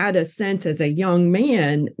Will had a sense as a young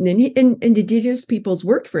man, and indigenous peoples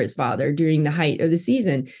worked for his father during the height of the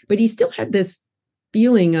season, but he still had this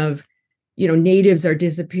feeling of, natives are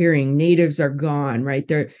disappearing, natives are gone,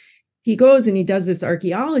 right? He goes and he does this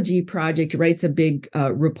archaeology project, writes a big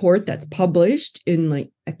report that's published in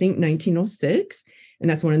I think 1906. And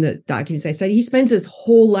that's one of the documents I studied. He spends his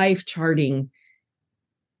whole life charting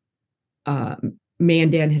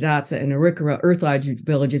Mandan, Hidatsa, and Arikara Earth Lodge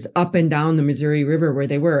villages up and down the Missouri River where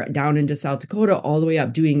they were, down into South Dakota, all the way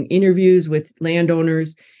up, doing interviews with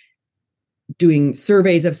landowners, doing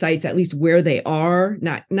surveys of sites, at least where they are,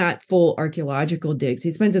 not full archaeological digs.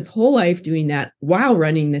 He spends his whole life doing that while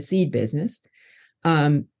running the seed business.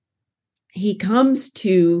 He comes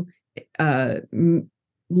to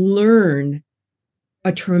learn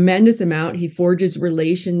a tremendous amount. He forges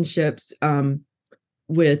relationships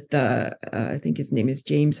with I think his name is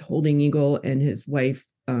James Holding Eagle, and his wife,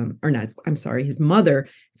 his mother,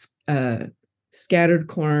 Scattered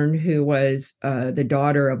Corn, who was the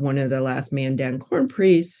daughter of one of the last Mandan corn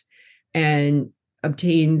priests, and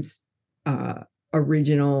obtains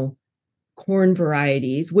original corn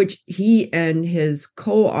varieties, which he and his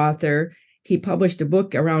co-author, he published a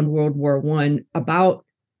book around World War I about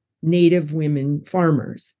Native women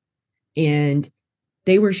farmers. And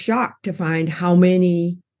they were shocked to find how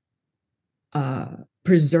many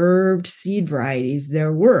preserved seed varieties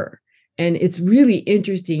there were. And it's really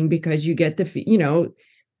interesting because you get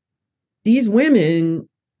these women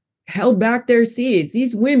held back their seeds.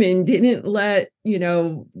 These women didn't let,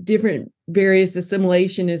 different various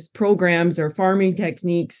assimilationist programs or farming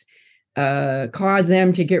techniques cause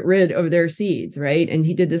them to get rid of their seeds, right? And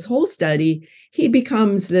he did this whole study. He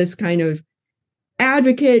becomes this kind of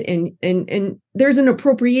advocate, and there's an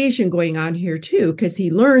appropriation going on here too, because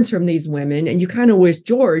he learns from these women. And you kind of wish,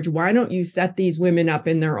 George, why don't you set these women up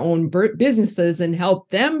in their own businesses and help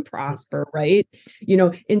them prosper, right?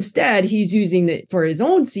 Instead he's using it for his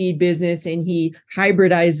own seed business, and he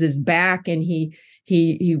hybridizes back, and he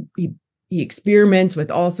experiments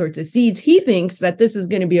with all sorts of seeds. He thinks that this is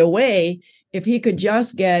going to be a way, if he could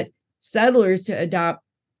just get settlers to adopt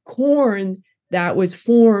corn that was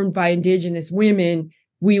formed by indigenous women,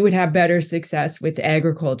 we would have better success with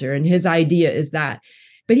agriculture. And his idea is that.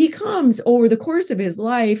 But he comes over the course of his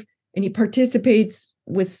life, and he participates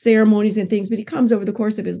with ceremonies and things, but he comes over the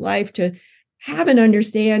course of his life to have an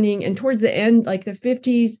understanding. And towards the end, like the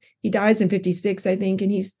 50s, he dies in 56, I think, and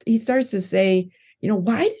he starts to say,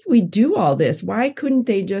 why did we do all this? Why couldn't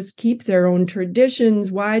they just keep their own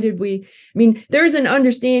traditions? There's an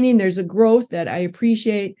understanding, there's a growth that I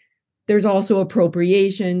appreciate. There's also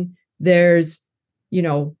appropriation. There's,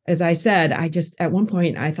 as I said, at one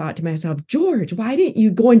point I thought to myself, George, why didn't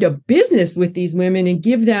you go into business with these women and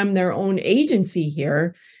give them their own agency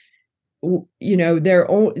here?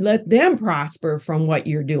 Their own, let them prosper from what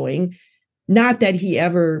you're doing. Not that he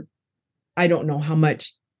ever, I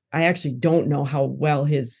actually don't know how well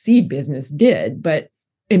his seed business did, but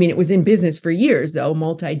it was in business for years, though,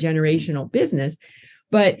 multi-generational business.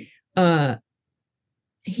 But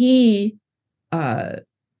he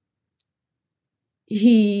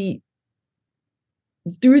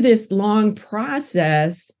through this long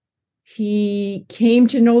process, he came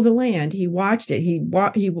to know the land. He watched it. He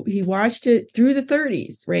watched it through the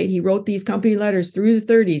 30s, right? He wrote these company letters through the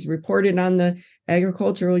 30s, reported on the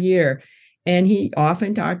agricultural year. And he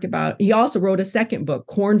often talked about, he also wrote a second book,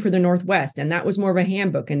 Corn for the Northwest. And that was more of a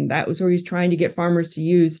handbook. And that was where he's trying to get farmers to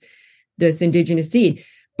use this indigenous seed.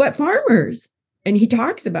 But farmers, and he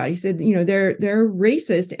talks about, he said, they're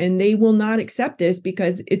racist, and they will not accept this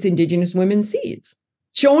because it's indigenous women's seeds.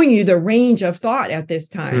 Showing you the range of thought at this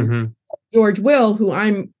time. Mm-hmm. George Will, who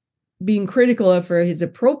I'm being critical of for his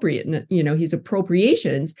his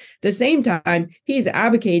appropriations, at the same time, he's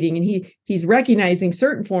advocating, and he's recognizing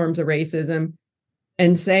certain forms of racism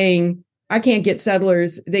and saying, I can't get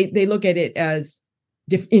settlers. They look at it as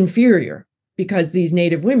inferior because these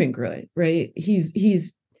Native women grew it, right?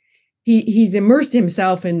 He's immersed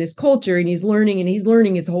himself in this culture, and he's learning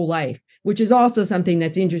his whole life, which is also something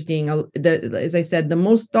that's interesting. As I said, the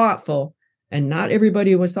most thoughtful, and not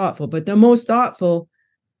everybody was thoughtful, but the most thoughtful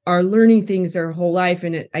are learning things their whole life.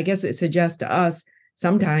 And I guess it suggests to us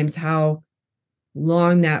sometimes how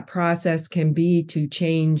long that process can be to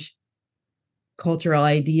change cultural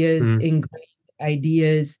ideas, ingrained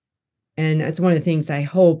ideas. And that's one of the things I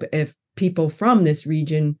hope, if people from this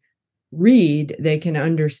region read, they can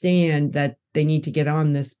understand that they need to get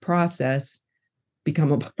on this process,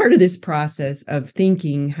 become a part of this process of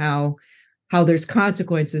thinking how there's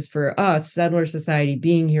consequences for us, settler society,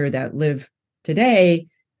 being here, that live today,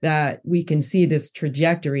 that we can see this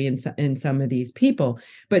trajectory in some of these people.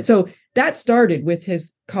 But so that started with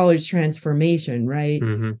his college transformation, right?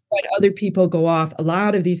 Mm-hmm. But other people go off. A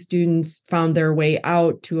lot of these students found their way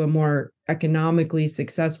out to a more economically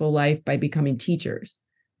successful life by becoming teachers,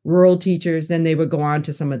 rural teachers. Then they would go on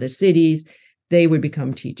to some of the cities. They would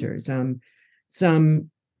become teachers.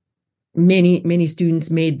 Many students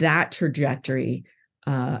made that trajectory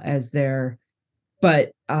as their,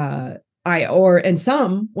 but and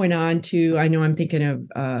some went on to, I know I'm thinking of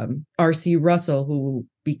R.C. Russell, who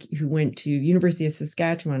went to University of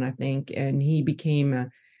Saskatchewan, I think, and he became a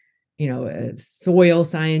soil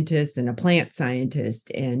scientist and a plant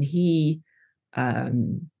scientist, and he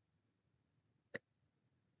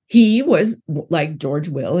was, like George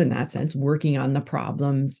Will in that sense, working on the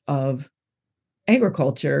problems of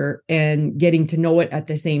agriculture and getting to know it at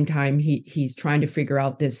the same time. He's trying to figure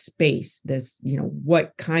out this space, this,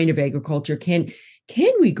 what kind of agriculture can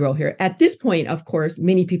we grow here? At this point, of course,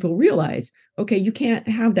 many people realize, okay, you can't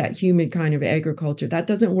have that humid kind of agriculture. That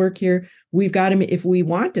doesn't work here. We've got to, if we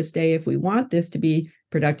want to stay, if we want this to be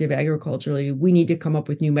productive agriculturally, we need to come up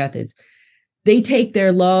with new methods. They take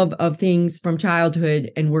their love of things from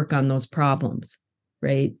childhood and work on those problems,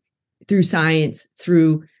 right? Through science,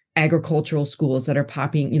 through agricultural schools that are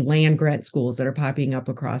popping, land grant schools that are popping up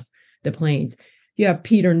across the plains. You have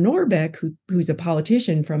Peter Norbeck, who's a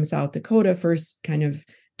politician from South Dakota, first kind of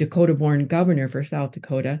Dakota-born governor for South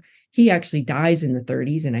Dakota. He actually dies in the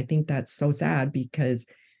 30s, and I think that's so sad, because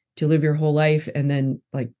to live your whole life and then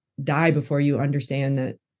like die before you understand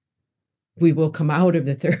that we will come out of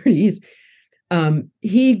the 30s.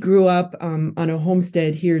 He grew up on a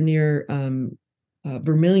homestead here near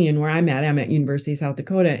Vermilion, where I'm at University of South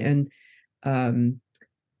Dakota, and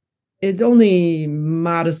is only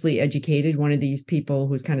modestly educated. One of these people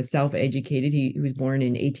who's kind of self-educated. He was born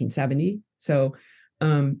in 1870. So,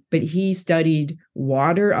 but he studied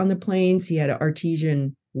water on the plains. He had an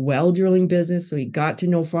artesian well drilling business, so he got to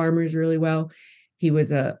know farmers really well. He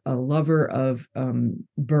was a lover of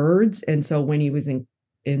birds, and so when he was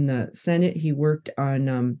in the Senate, he worked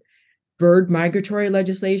on bird migratory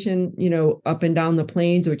legislation, up and down the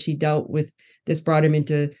plains, which he dealt with. This brought him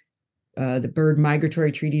into the bird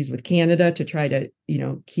migratory treaties with Canada to try to,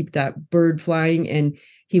 keep that bird flying. And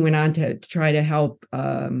he went on to try to help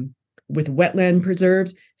with wetland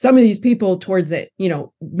preserves. Some of these people towards that,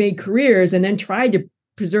 made careers and then tried to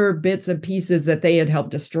preserve bits and pieces that they had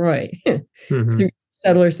helped destroy through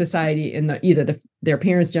settler society in their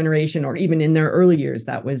parents' generation, or even in their early years.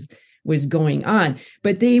 That was going on.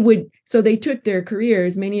 But they took their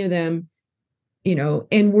careers, many of them,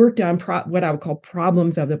 and worked on what I would call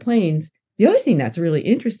problems of the plains. The other thing that's really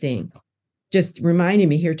interesting, just reminding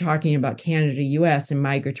me here, talking about Canada, US, and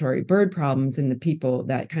migratory bird problems and the people,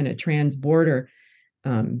 that kind of trans-border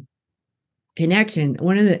connection.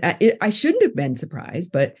 I shouldn't have been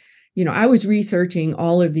surprised, but I was researching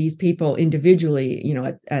all of these people individually,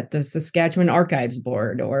 at the Saskatchewan Archives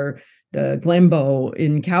Board, or the Glenbow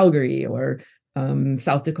in Calgary, or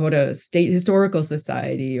South Dakota State Historical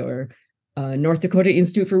Society, or North Dakota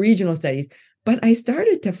Institute for Regional Studies. But I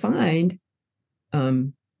started to find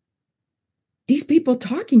these people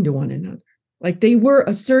talking to one another. Like they were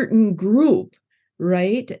a certain group,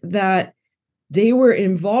 right? That they were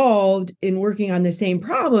involved in working on the same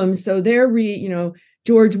problems. So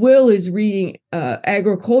George Will is reading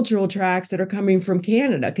agricultural tracts that are coming from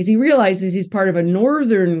Canada, because he realizes he's part of a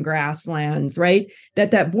northern grasslands, right?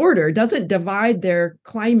 That border doesn't divide their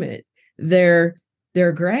climate, their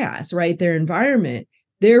grass, right? Their environment.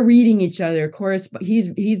 They're reading each other. Of course,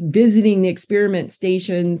 he's visiting the experiment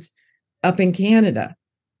stations up in Canada.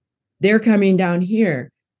 They're coming down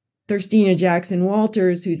here. Thurstina Jackson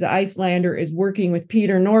Walters, who's an Icelander, is working with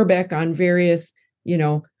Peter Norbeck on various,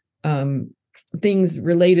 things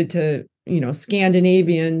related to,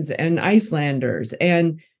 Scandinavians and Icelanders.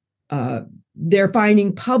 And they're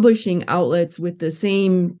finding publishing outlets with the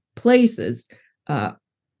same places.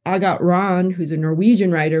 Agat Ron, who's a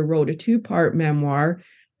Norwegian writer, wrote a 2-part memoir.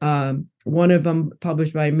 One of them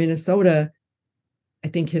published by Minnesota, I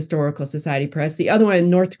think, Historical Society Press. The other one,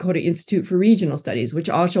 North Dakota Institute for Regional Studies, which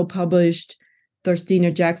also published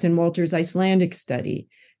Thurstina Jackson Walters' Icelandic study.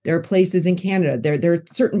 There are places in Canada. There are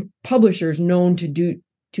certain publishers known to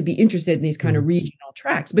be interested in these kind of regional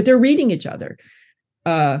tracts, but they're reading each other.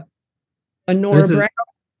 Honora Brown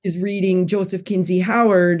is reading Joseph Kinsey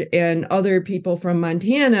Howard and other people from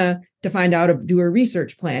Montana to find out, do a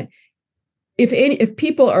research plan. If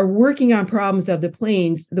people are working on problems of the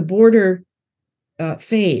plains, the border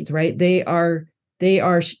fades, right? They are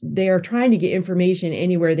trying to get information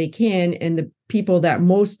anywhere they can, and the people that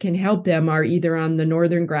most can help them are either on the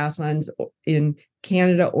northern grasslands in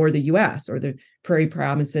Canada or the US, or the prairie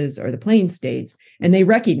provinces or the plain states, and they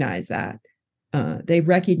recognize that. They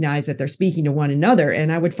recognize that they're speaking to one another,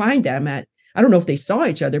 and I would find them I don't know if they saw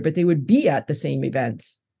each other, but they would be at the same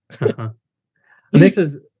events. And this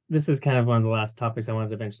is kind of one of the last topics I wanted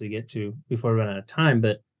to eventually get to before we run out of time,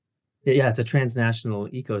 but yeah, it's a transnational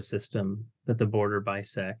ecosystem that the border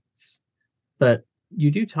bisects. But you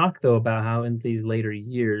do talk, though, about how in these later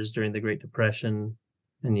years during the Great Depression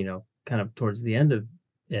and, kind of towards the end of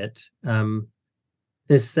it,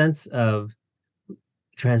 this sense of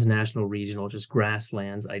transnational, regional, just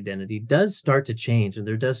grasslands identity does start to change. And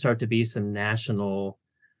there does start to be some national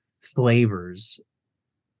flavors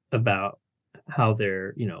about how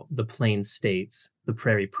they're, the plain states, the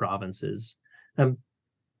prairie provinces.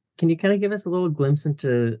 Can can you kind of give us a little glimpse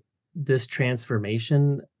into this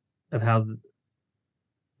transformation of how,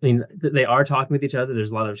 I mean, they are talking with each other.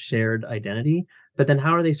 There's a lot of shared identity, but then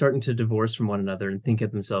how are they starting to divorce from one another and think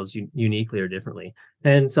of themselves uniquely or differently?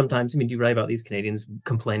 And sometimes, I mean, you write about these Canadians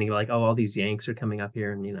complaining like, oh, all these Yanks are coming up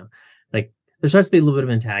here, and like there starts to be a little bit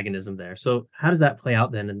of antagonism there. So how does that play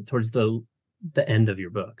out then, and towards the end of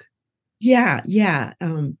your book? Yeah.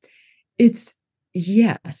 It's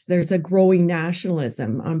yes, there's a growing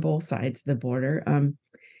nationalism on both sides of the border.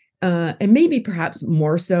 And maybe perhaps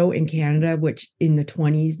more so in Canada, which in the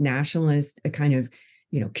 1920s, nationalist, a kind of,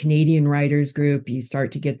 Canadian writers group, you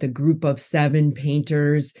start to get the group of 7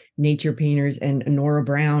 painters, nature painters, and Nora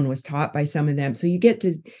Brown was taught by some of them. So you get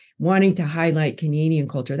to wanting to highlight Canadian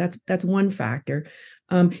culture. That's one factor.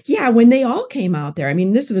 When they all came out there, I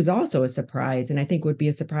mean, this was also a surprise, and I think would be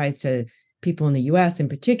a surprise to people in the US in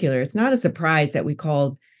particular. It's not a surprise that we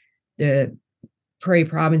called the Prairie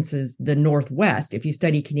provinces the Northwest, if you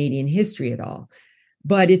study Canadian history at all.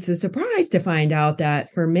 But it's a surprise to find out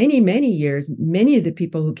that for many, many years, many of the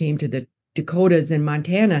people who came to the Dakotas and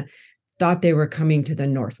Montana thought they were coming to the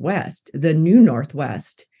Northwest, the new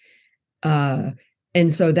Northwest. And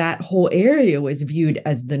so that whole area was viewed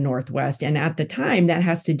as the Northwest. And at the time, that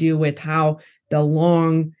has to do with how the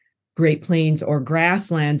long Great Plains or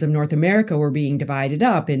grasslands of North America were being divided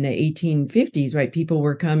up in the 1850s, right? People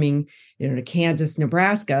were coming, to Kansas,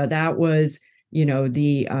 Nebraska. That was,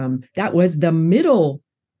 that was the middle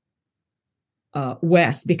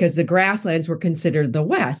West, because the grasslands were considered the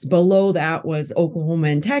West. Below that was Oklahoma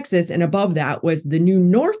and Texas, and above that was the new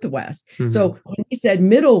Northwest. Mm-hmm. So when they said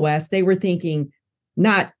Middle West, they were thinking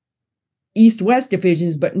not East-West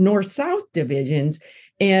divisions, but North-South divisions.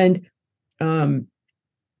 And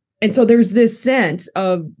so there's this sense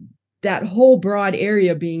of that whole broad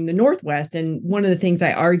area being the Northwest. And one of the things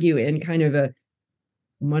I argue in kind of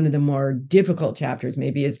one of the more difficult chapters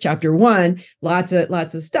maybe is chapter 1, lots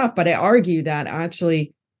of stuff. But I argue that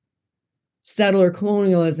actually settler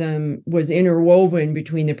colonialism was interwoven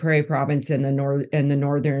between the Prairie Province and the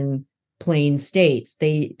Northern Plains states.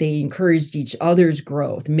 They encouraged each other's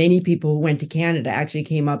growth. Many people who went to Canada actually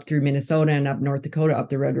came up through Minnesota and up North Dakota,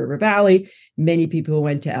 up the Red River Valley. Many people who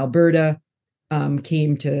went to Alberta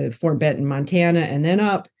came to Fort Benton, Montana, and then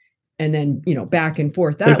up, and then back and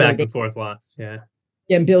forth. Back and forth lots, yeah.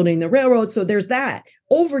 And building the railroad. So there's that.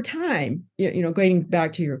 Over time, going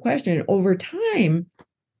back to your question, over time,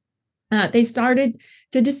 they started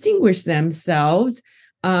to distinguish themselves.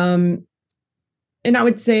 And I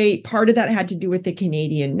would say part of that had to do with the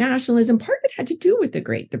Canadian nationalism. Part of it had to do with the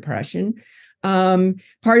Great Depression.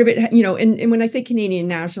 Part of it, and when I say Canadian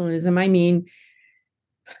nationalism, I mean,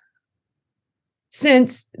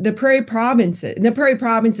 since the Prairie provinces,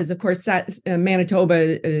 of course,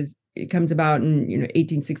 Manitoba it comes about in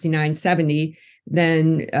 1869, 70.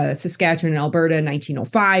 Then Saskatchewan and Alberta in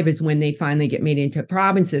 1905 is when they finally get made into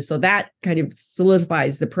provinces. So that kind of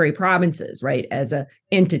solidifies the Prairie provinces, right, as an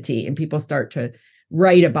entity, and people start to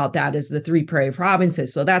write about that as the 3 Prairie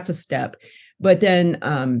provinces. So that's a step. But then,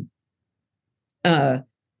 what's I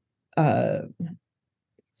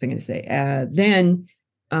going to say?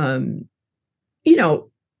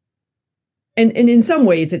 And in some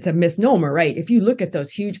ways it's a misnomer, right? If you look at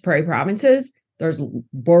those huge Prairie provinces, there's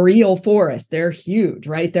boreal forests. They're huge,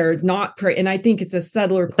 right? They're not prairie. And I think it's a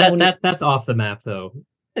settler colonial. That's off the map, though.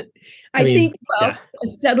 I think a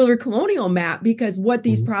settler colonial map, because what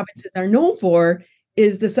these provinces are known for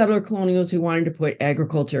is the settler colonials who wanted to put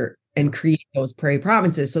agriculture and create those prairie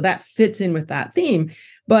provinces. So that fits in with that theme.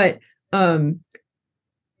 But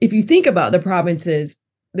if you think about the provinces,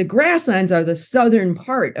 the grasslands are the southern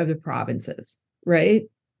part of the provinces, right?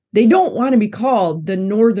 They don't want to be called the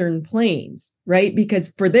Northern Plains, right?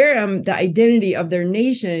 Because for them, the identity of their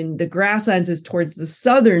nation, the grasslands is towards the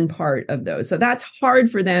southern part of those. So that's hard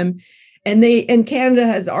for them. And Canada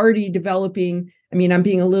has already developing, I mean, I'm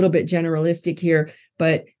being a little bit generalistic here,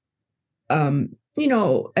 but, an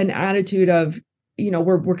attitude of,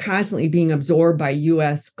 we're constantly being absorbed by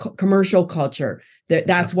U.S. commercial culture.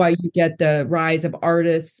 That's why you get the rise of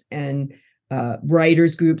artists and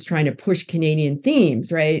writers groups trying to push Canadian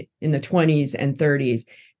themes, right, in the 20s and 30s.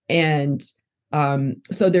 And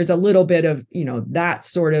so there's a little bit of, that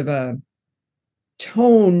sort of a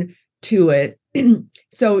tone to it.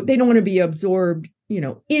 So they don't want to be absorbed,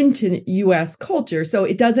 into U.S. culture. So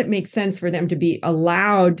it doesn't make sense for them to be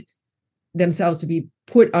allowed themselves to be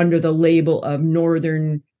put under the label of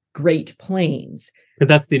Northern Great Plains. But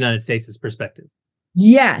that's the United States' perspective.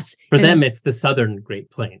 Yes. For them, it's the Southern Great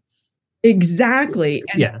Plains. Exactly.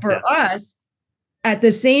 And for us, at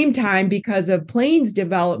the same time, because of plains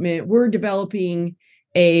development, we're developing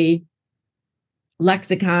a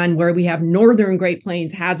lexicon where we have Northern Great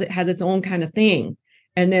Plains has its own kind of thing.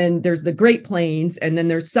 And then there's the Great Plains, and then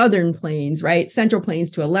there's Southern Plains, right? Central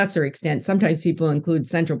Plains to a lesser extent. Sometimes people include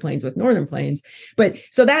Central Plains with Northern Plains. But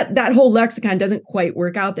so that whole lexicon doesn't quite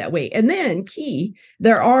work out that way. And then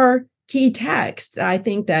there are key texts, I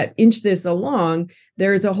think, that inch this along.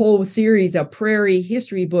 There's a whole series of prairie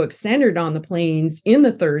history books centered on the plains in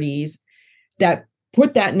the 30s that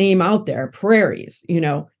put that name out there, prairies,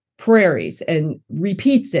 and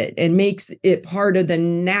repeats it and makes it part of the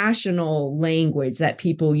national language that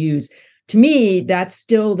people use. To me, that's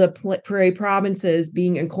still the prairie provinces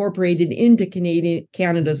being incorporated into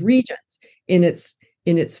Canada's regions in its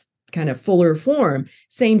kind of fuller form.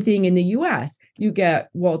 Same thing in the US. You get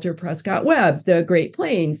Walter Prescott Webb's The Great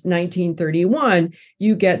Plains, 1931.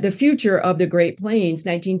 You get The Future of the Great Plains,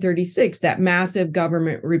 1936, that massive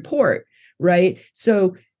government report, right?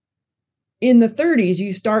 So in the 30s,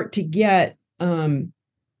 you start to get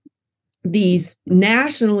these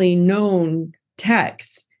nationally known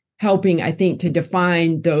texts helping, I think, to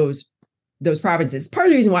define those provinces. Part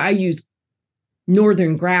of the reason why I use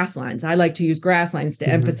Northern Grasslands. I like to use Grasslands to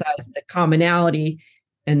emphasize the commonality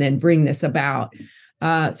and then bring this about.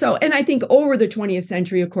 And I think over the 20th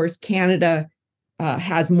century, of course, Canada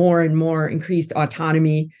has more and more increased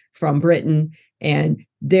autonomy from Britain, and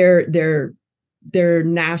they're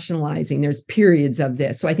nationalizing. There's periods of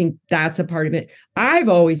this. So I think that's a part of it. I've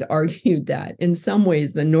always argued that in some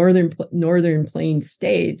ways, the Northern Plains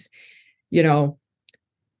states,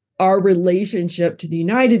 our relationship to the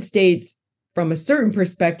United States from a certain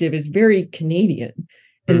perspective is very Canadian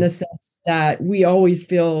in the sense that we always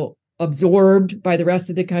feel absorbed by the rest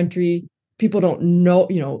of the country. People don't know,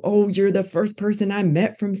 oh, you're the first person I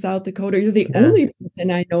met from South Dakota. You're the only person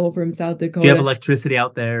I know from South Dakota. Do you have electricity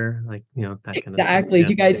out there? Like, that kind of stuff. Exactly. Do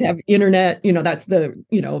you guys have internet? That's the,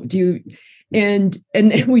 do you, and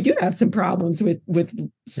we do have some problems with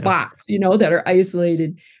spots, that are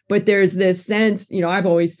isolated, but there's this sense, I've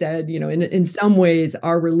always said, in some ways,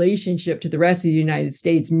 our relationship to the rest of the United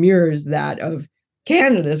States mirrors that of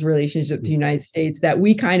Canada's relationship to the United States, that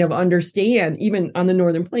we kind of understand. Even on the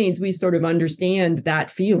Northern Plains, we sort of understand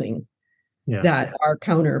that feeling that our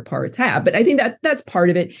counterparts have. But I think that's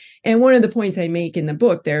part of it. And one of the points I make in the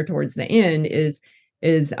book there towards the end is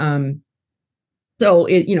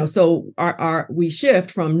we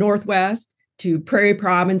shift from Northwest to prairie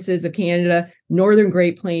provinces of Canada, Northern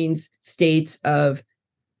Great Plains states of,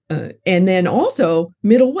 and then also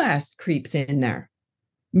Middle West creeps in there.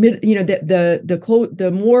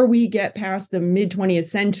 The more we get past the mid 20th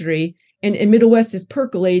century, and Middle West is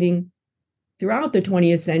percolating throughout the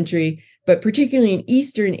 20th century, but particularly in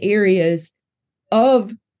eastern areas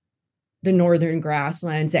of the Northern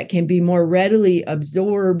Grasslands that can be more readily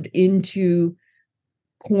absorbed into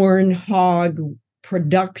corn hog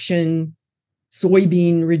production,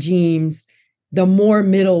 soybean regimes, the more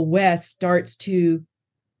Middle West starts to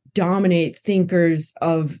dominate thinkers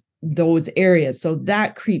of those areas. So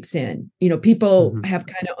that creeps in. People have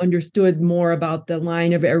kind of understood more about the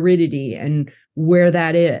line of aridity and where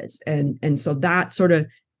that is. And so that's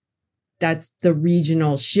the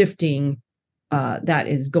regional shifting that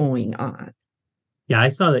is going on. Yeah, I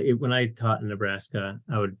saw that when I taught in Nebraska,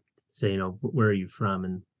 I would say, where are you from?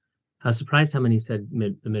 And I was surprised how many said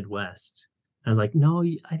the Midwest. I was like, no,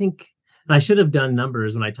 I think, and I should have done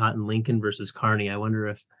numbers when I taught in Lincoln versus Kearney. I wonder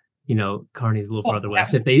if, Kearney's a little farther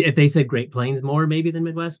west. If they said Great Plains more, maybe than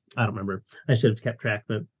Midwest. I don't remember. I should have kept track,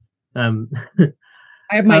 but I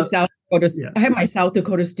have my South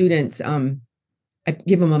Dakota students. I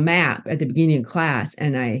give them a map at the beginning of class,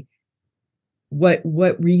 and what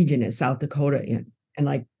region is South Dakota in? And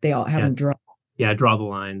like they all have them draw. Yeah, draw the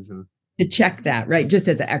lines and to check that, right? Just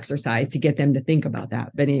as an exercise to get them to think about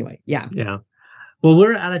that. But anyway, yeah. Well,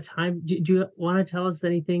 we're out of time. Do you want to tell us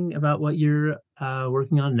anything about what you're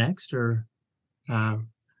working on next, or how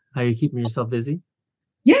you're keeping yourself busy?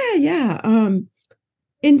 Yeah.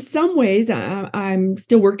 In some ways, I'm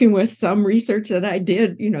still working with some research that I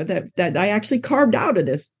did, that I actually carved out of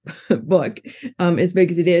this book, as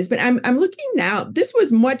big as it is. But I'm looking now. This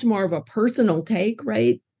was much more of a personal take,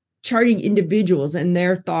 right? Charting individuals and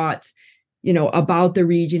their thoughts, about the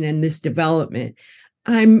region and this development.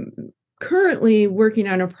 I'm currently working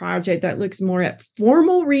on a project that looks more at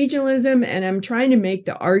formal regionalism, and I'm trying to make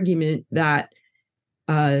the argument that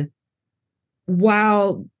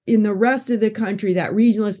while in the rest of the country, that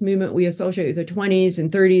regionalist movement we associate with the 20s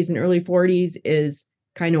and 30s and early 40s is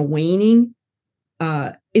kind of waning,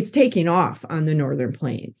 it's taking off on the Northern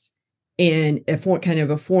Plains. And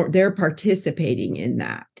they're participating in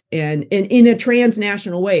that, and in a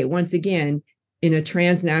transnational way. Once again, in a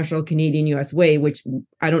transnational Canadian-US way, which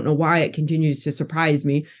I don't know why it continues to surprise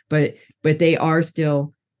me, but they are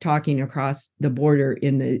still talking across the border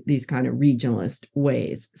in these kind of regionalist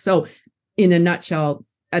ways. So in a nutshell,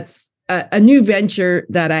 that's a new venture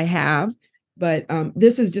that I have. But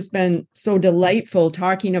this has just been so delightful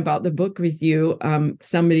talking about the book with you.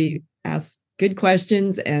 Somebody asked good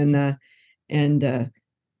questions and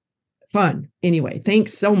fun. Anyway,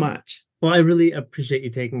 thanks so much. Well, I really appreciate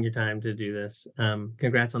you taking your time to do this.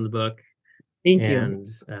 Congrats on the book. Thank you. And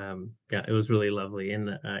yeah, it was really lovely.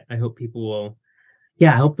 And I hope people will,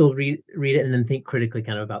 I hope they'll read it and then think critically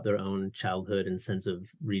kind of about their own childhood and sense of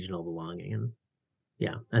regional belonging. And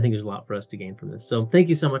yeah, I think there's a lot for us to gain from this. So thank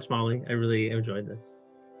you so much, Molly. I really enjoyed this.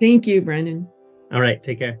 Thank you, Brendan. All right.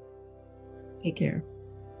 Take care. Take care.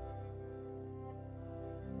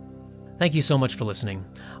 Thank you so much for listening.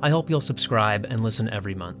 I hope you'll subscribe and listen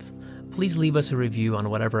every month. Please leave us a review on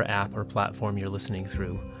whatever app or platform you're listening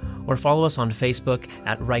through, or follow us on Facebook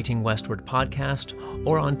at Writing Westward Podcast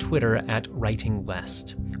or on Twitter at Writing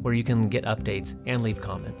West, where you can get updates and leave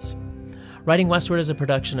comments. Writing Westward is a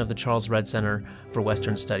production of the Charles Redd Center for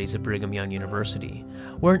Western Studies at Brigham Young University.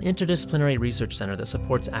 We're an interdisciplinary research center that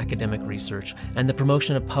supports academic research and the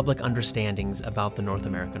promotion of public understandings about the North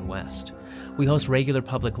American West. We host regular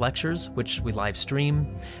public lectures, which we live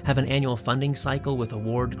stream, have an annual funding cycle with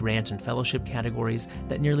award, grant, and fellowship categories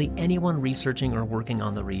that nearly anyone researching or working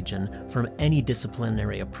on the region from any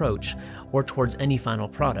disciplinary approach or towards any final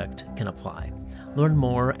product can apply. Learn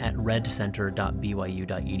more at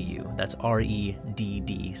reddcenter.byu.edu. That's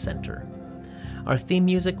REDD Center. Our theme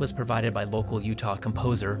music was provided by local Utah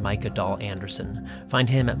composer Micah Dahl Anderson. Find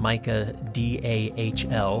him at Micah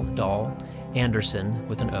Dahl Dahl Anderson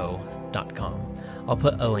with an O.com. I'll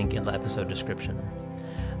put a link in the episode description.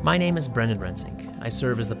 My name is Brendan Rensink. I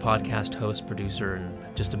serve as the podcast host, producer, and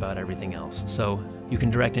just about everything else, so you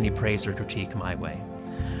can direct any praise or critique my way.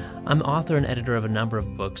 I'm author and editor of a number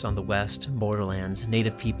of books on the West, borderlands,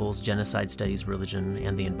 Native peoples, genocide studies, religion,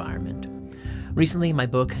 and the environment. Recently, my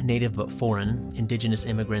book, Native But Foreign, Indigenous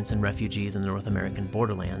Immigrants and Refugees in the North American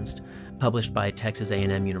Borderlands, published by Texas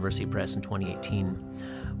A&M University Press in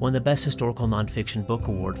 2018, won the Best Historical Nonfiction Book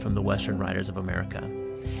Award from the Western Writers of America.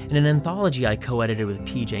 In an anthology I co-edited with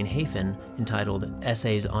P. Jane Hafen entitled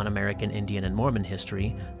Essays on American Indian and Mormon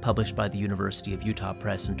History, published by the University of Utah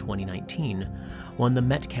Press in 2019, won the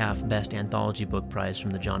Metcalf Best Anthology Book Prize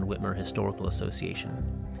from the John Whitmer Historical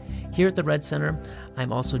Association. Here at the Redd Center,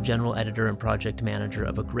 I'm also general editor and project manager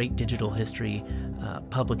of a great digital history,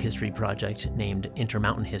 public history project named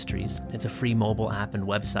Intermountain Histories. It's a free mobile app and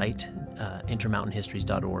website,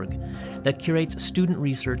 intermountainhistories.org, that curates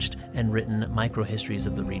student-researched and written microhistories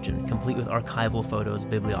of the region, complete with archival photos,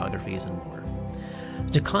 bibliographies, and more.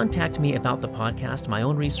 To contact me about the podcast, my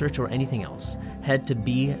own research, or anything else, head to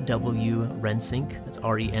bwrensink, that's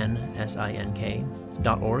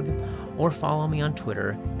RENSINK.org, or follow me on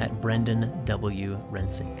Twitter at Brendan W.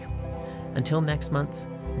 Rensink. Until next month,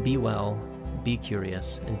 be well, be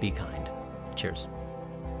curious, and be kind. Cheers.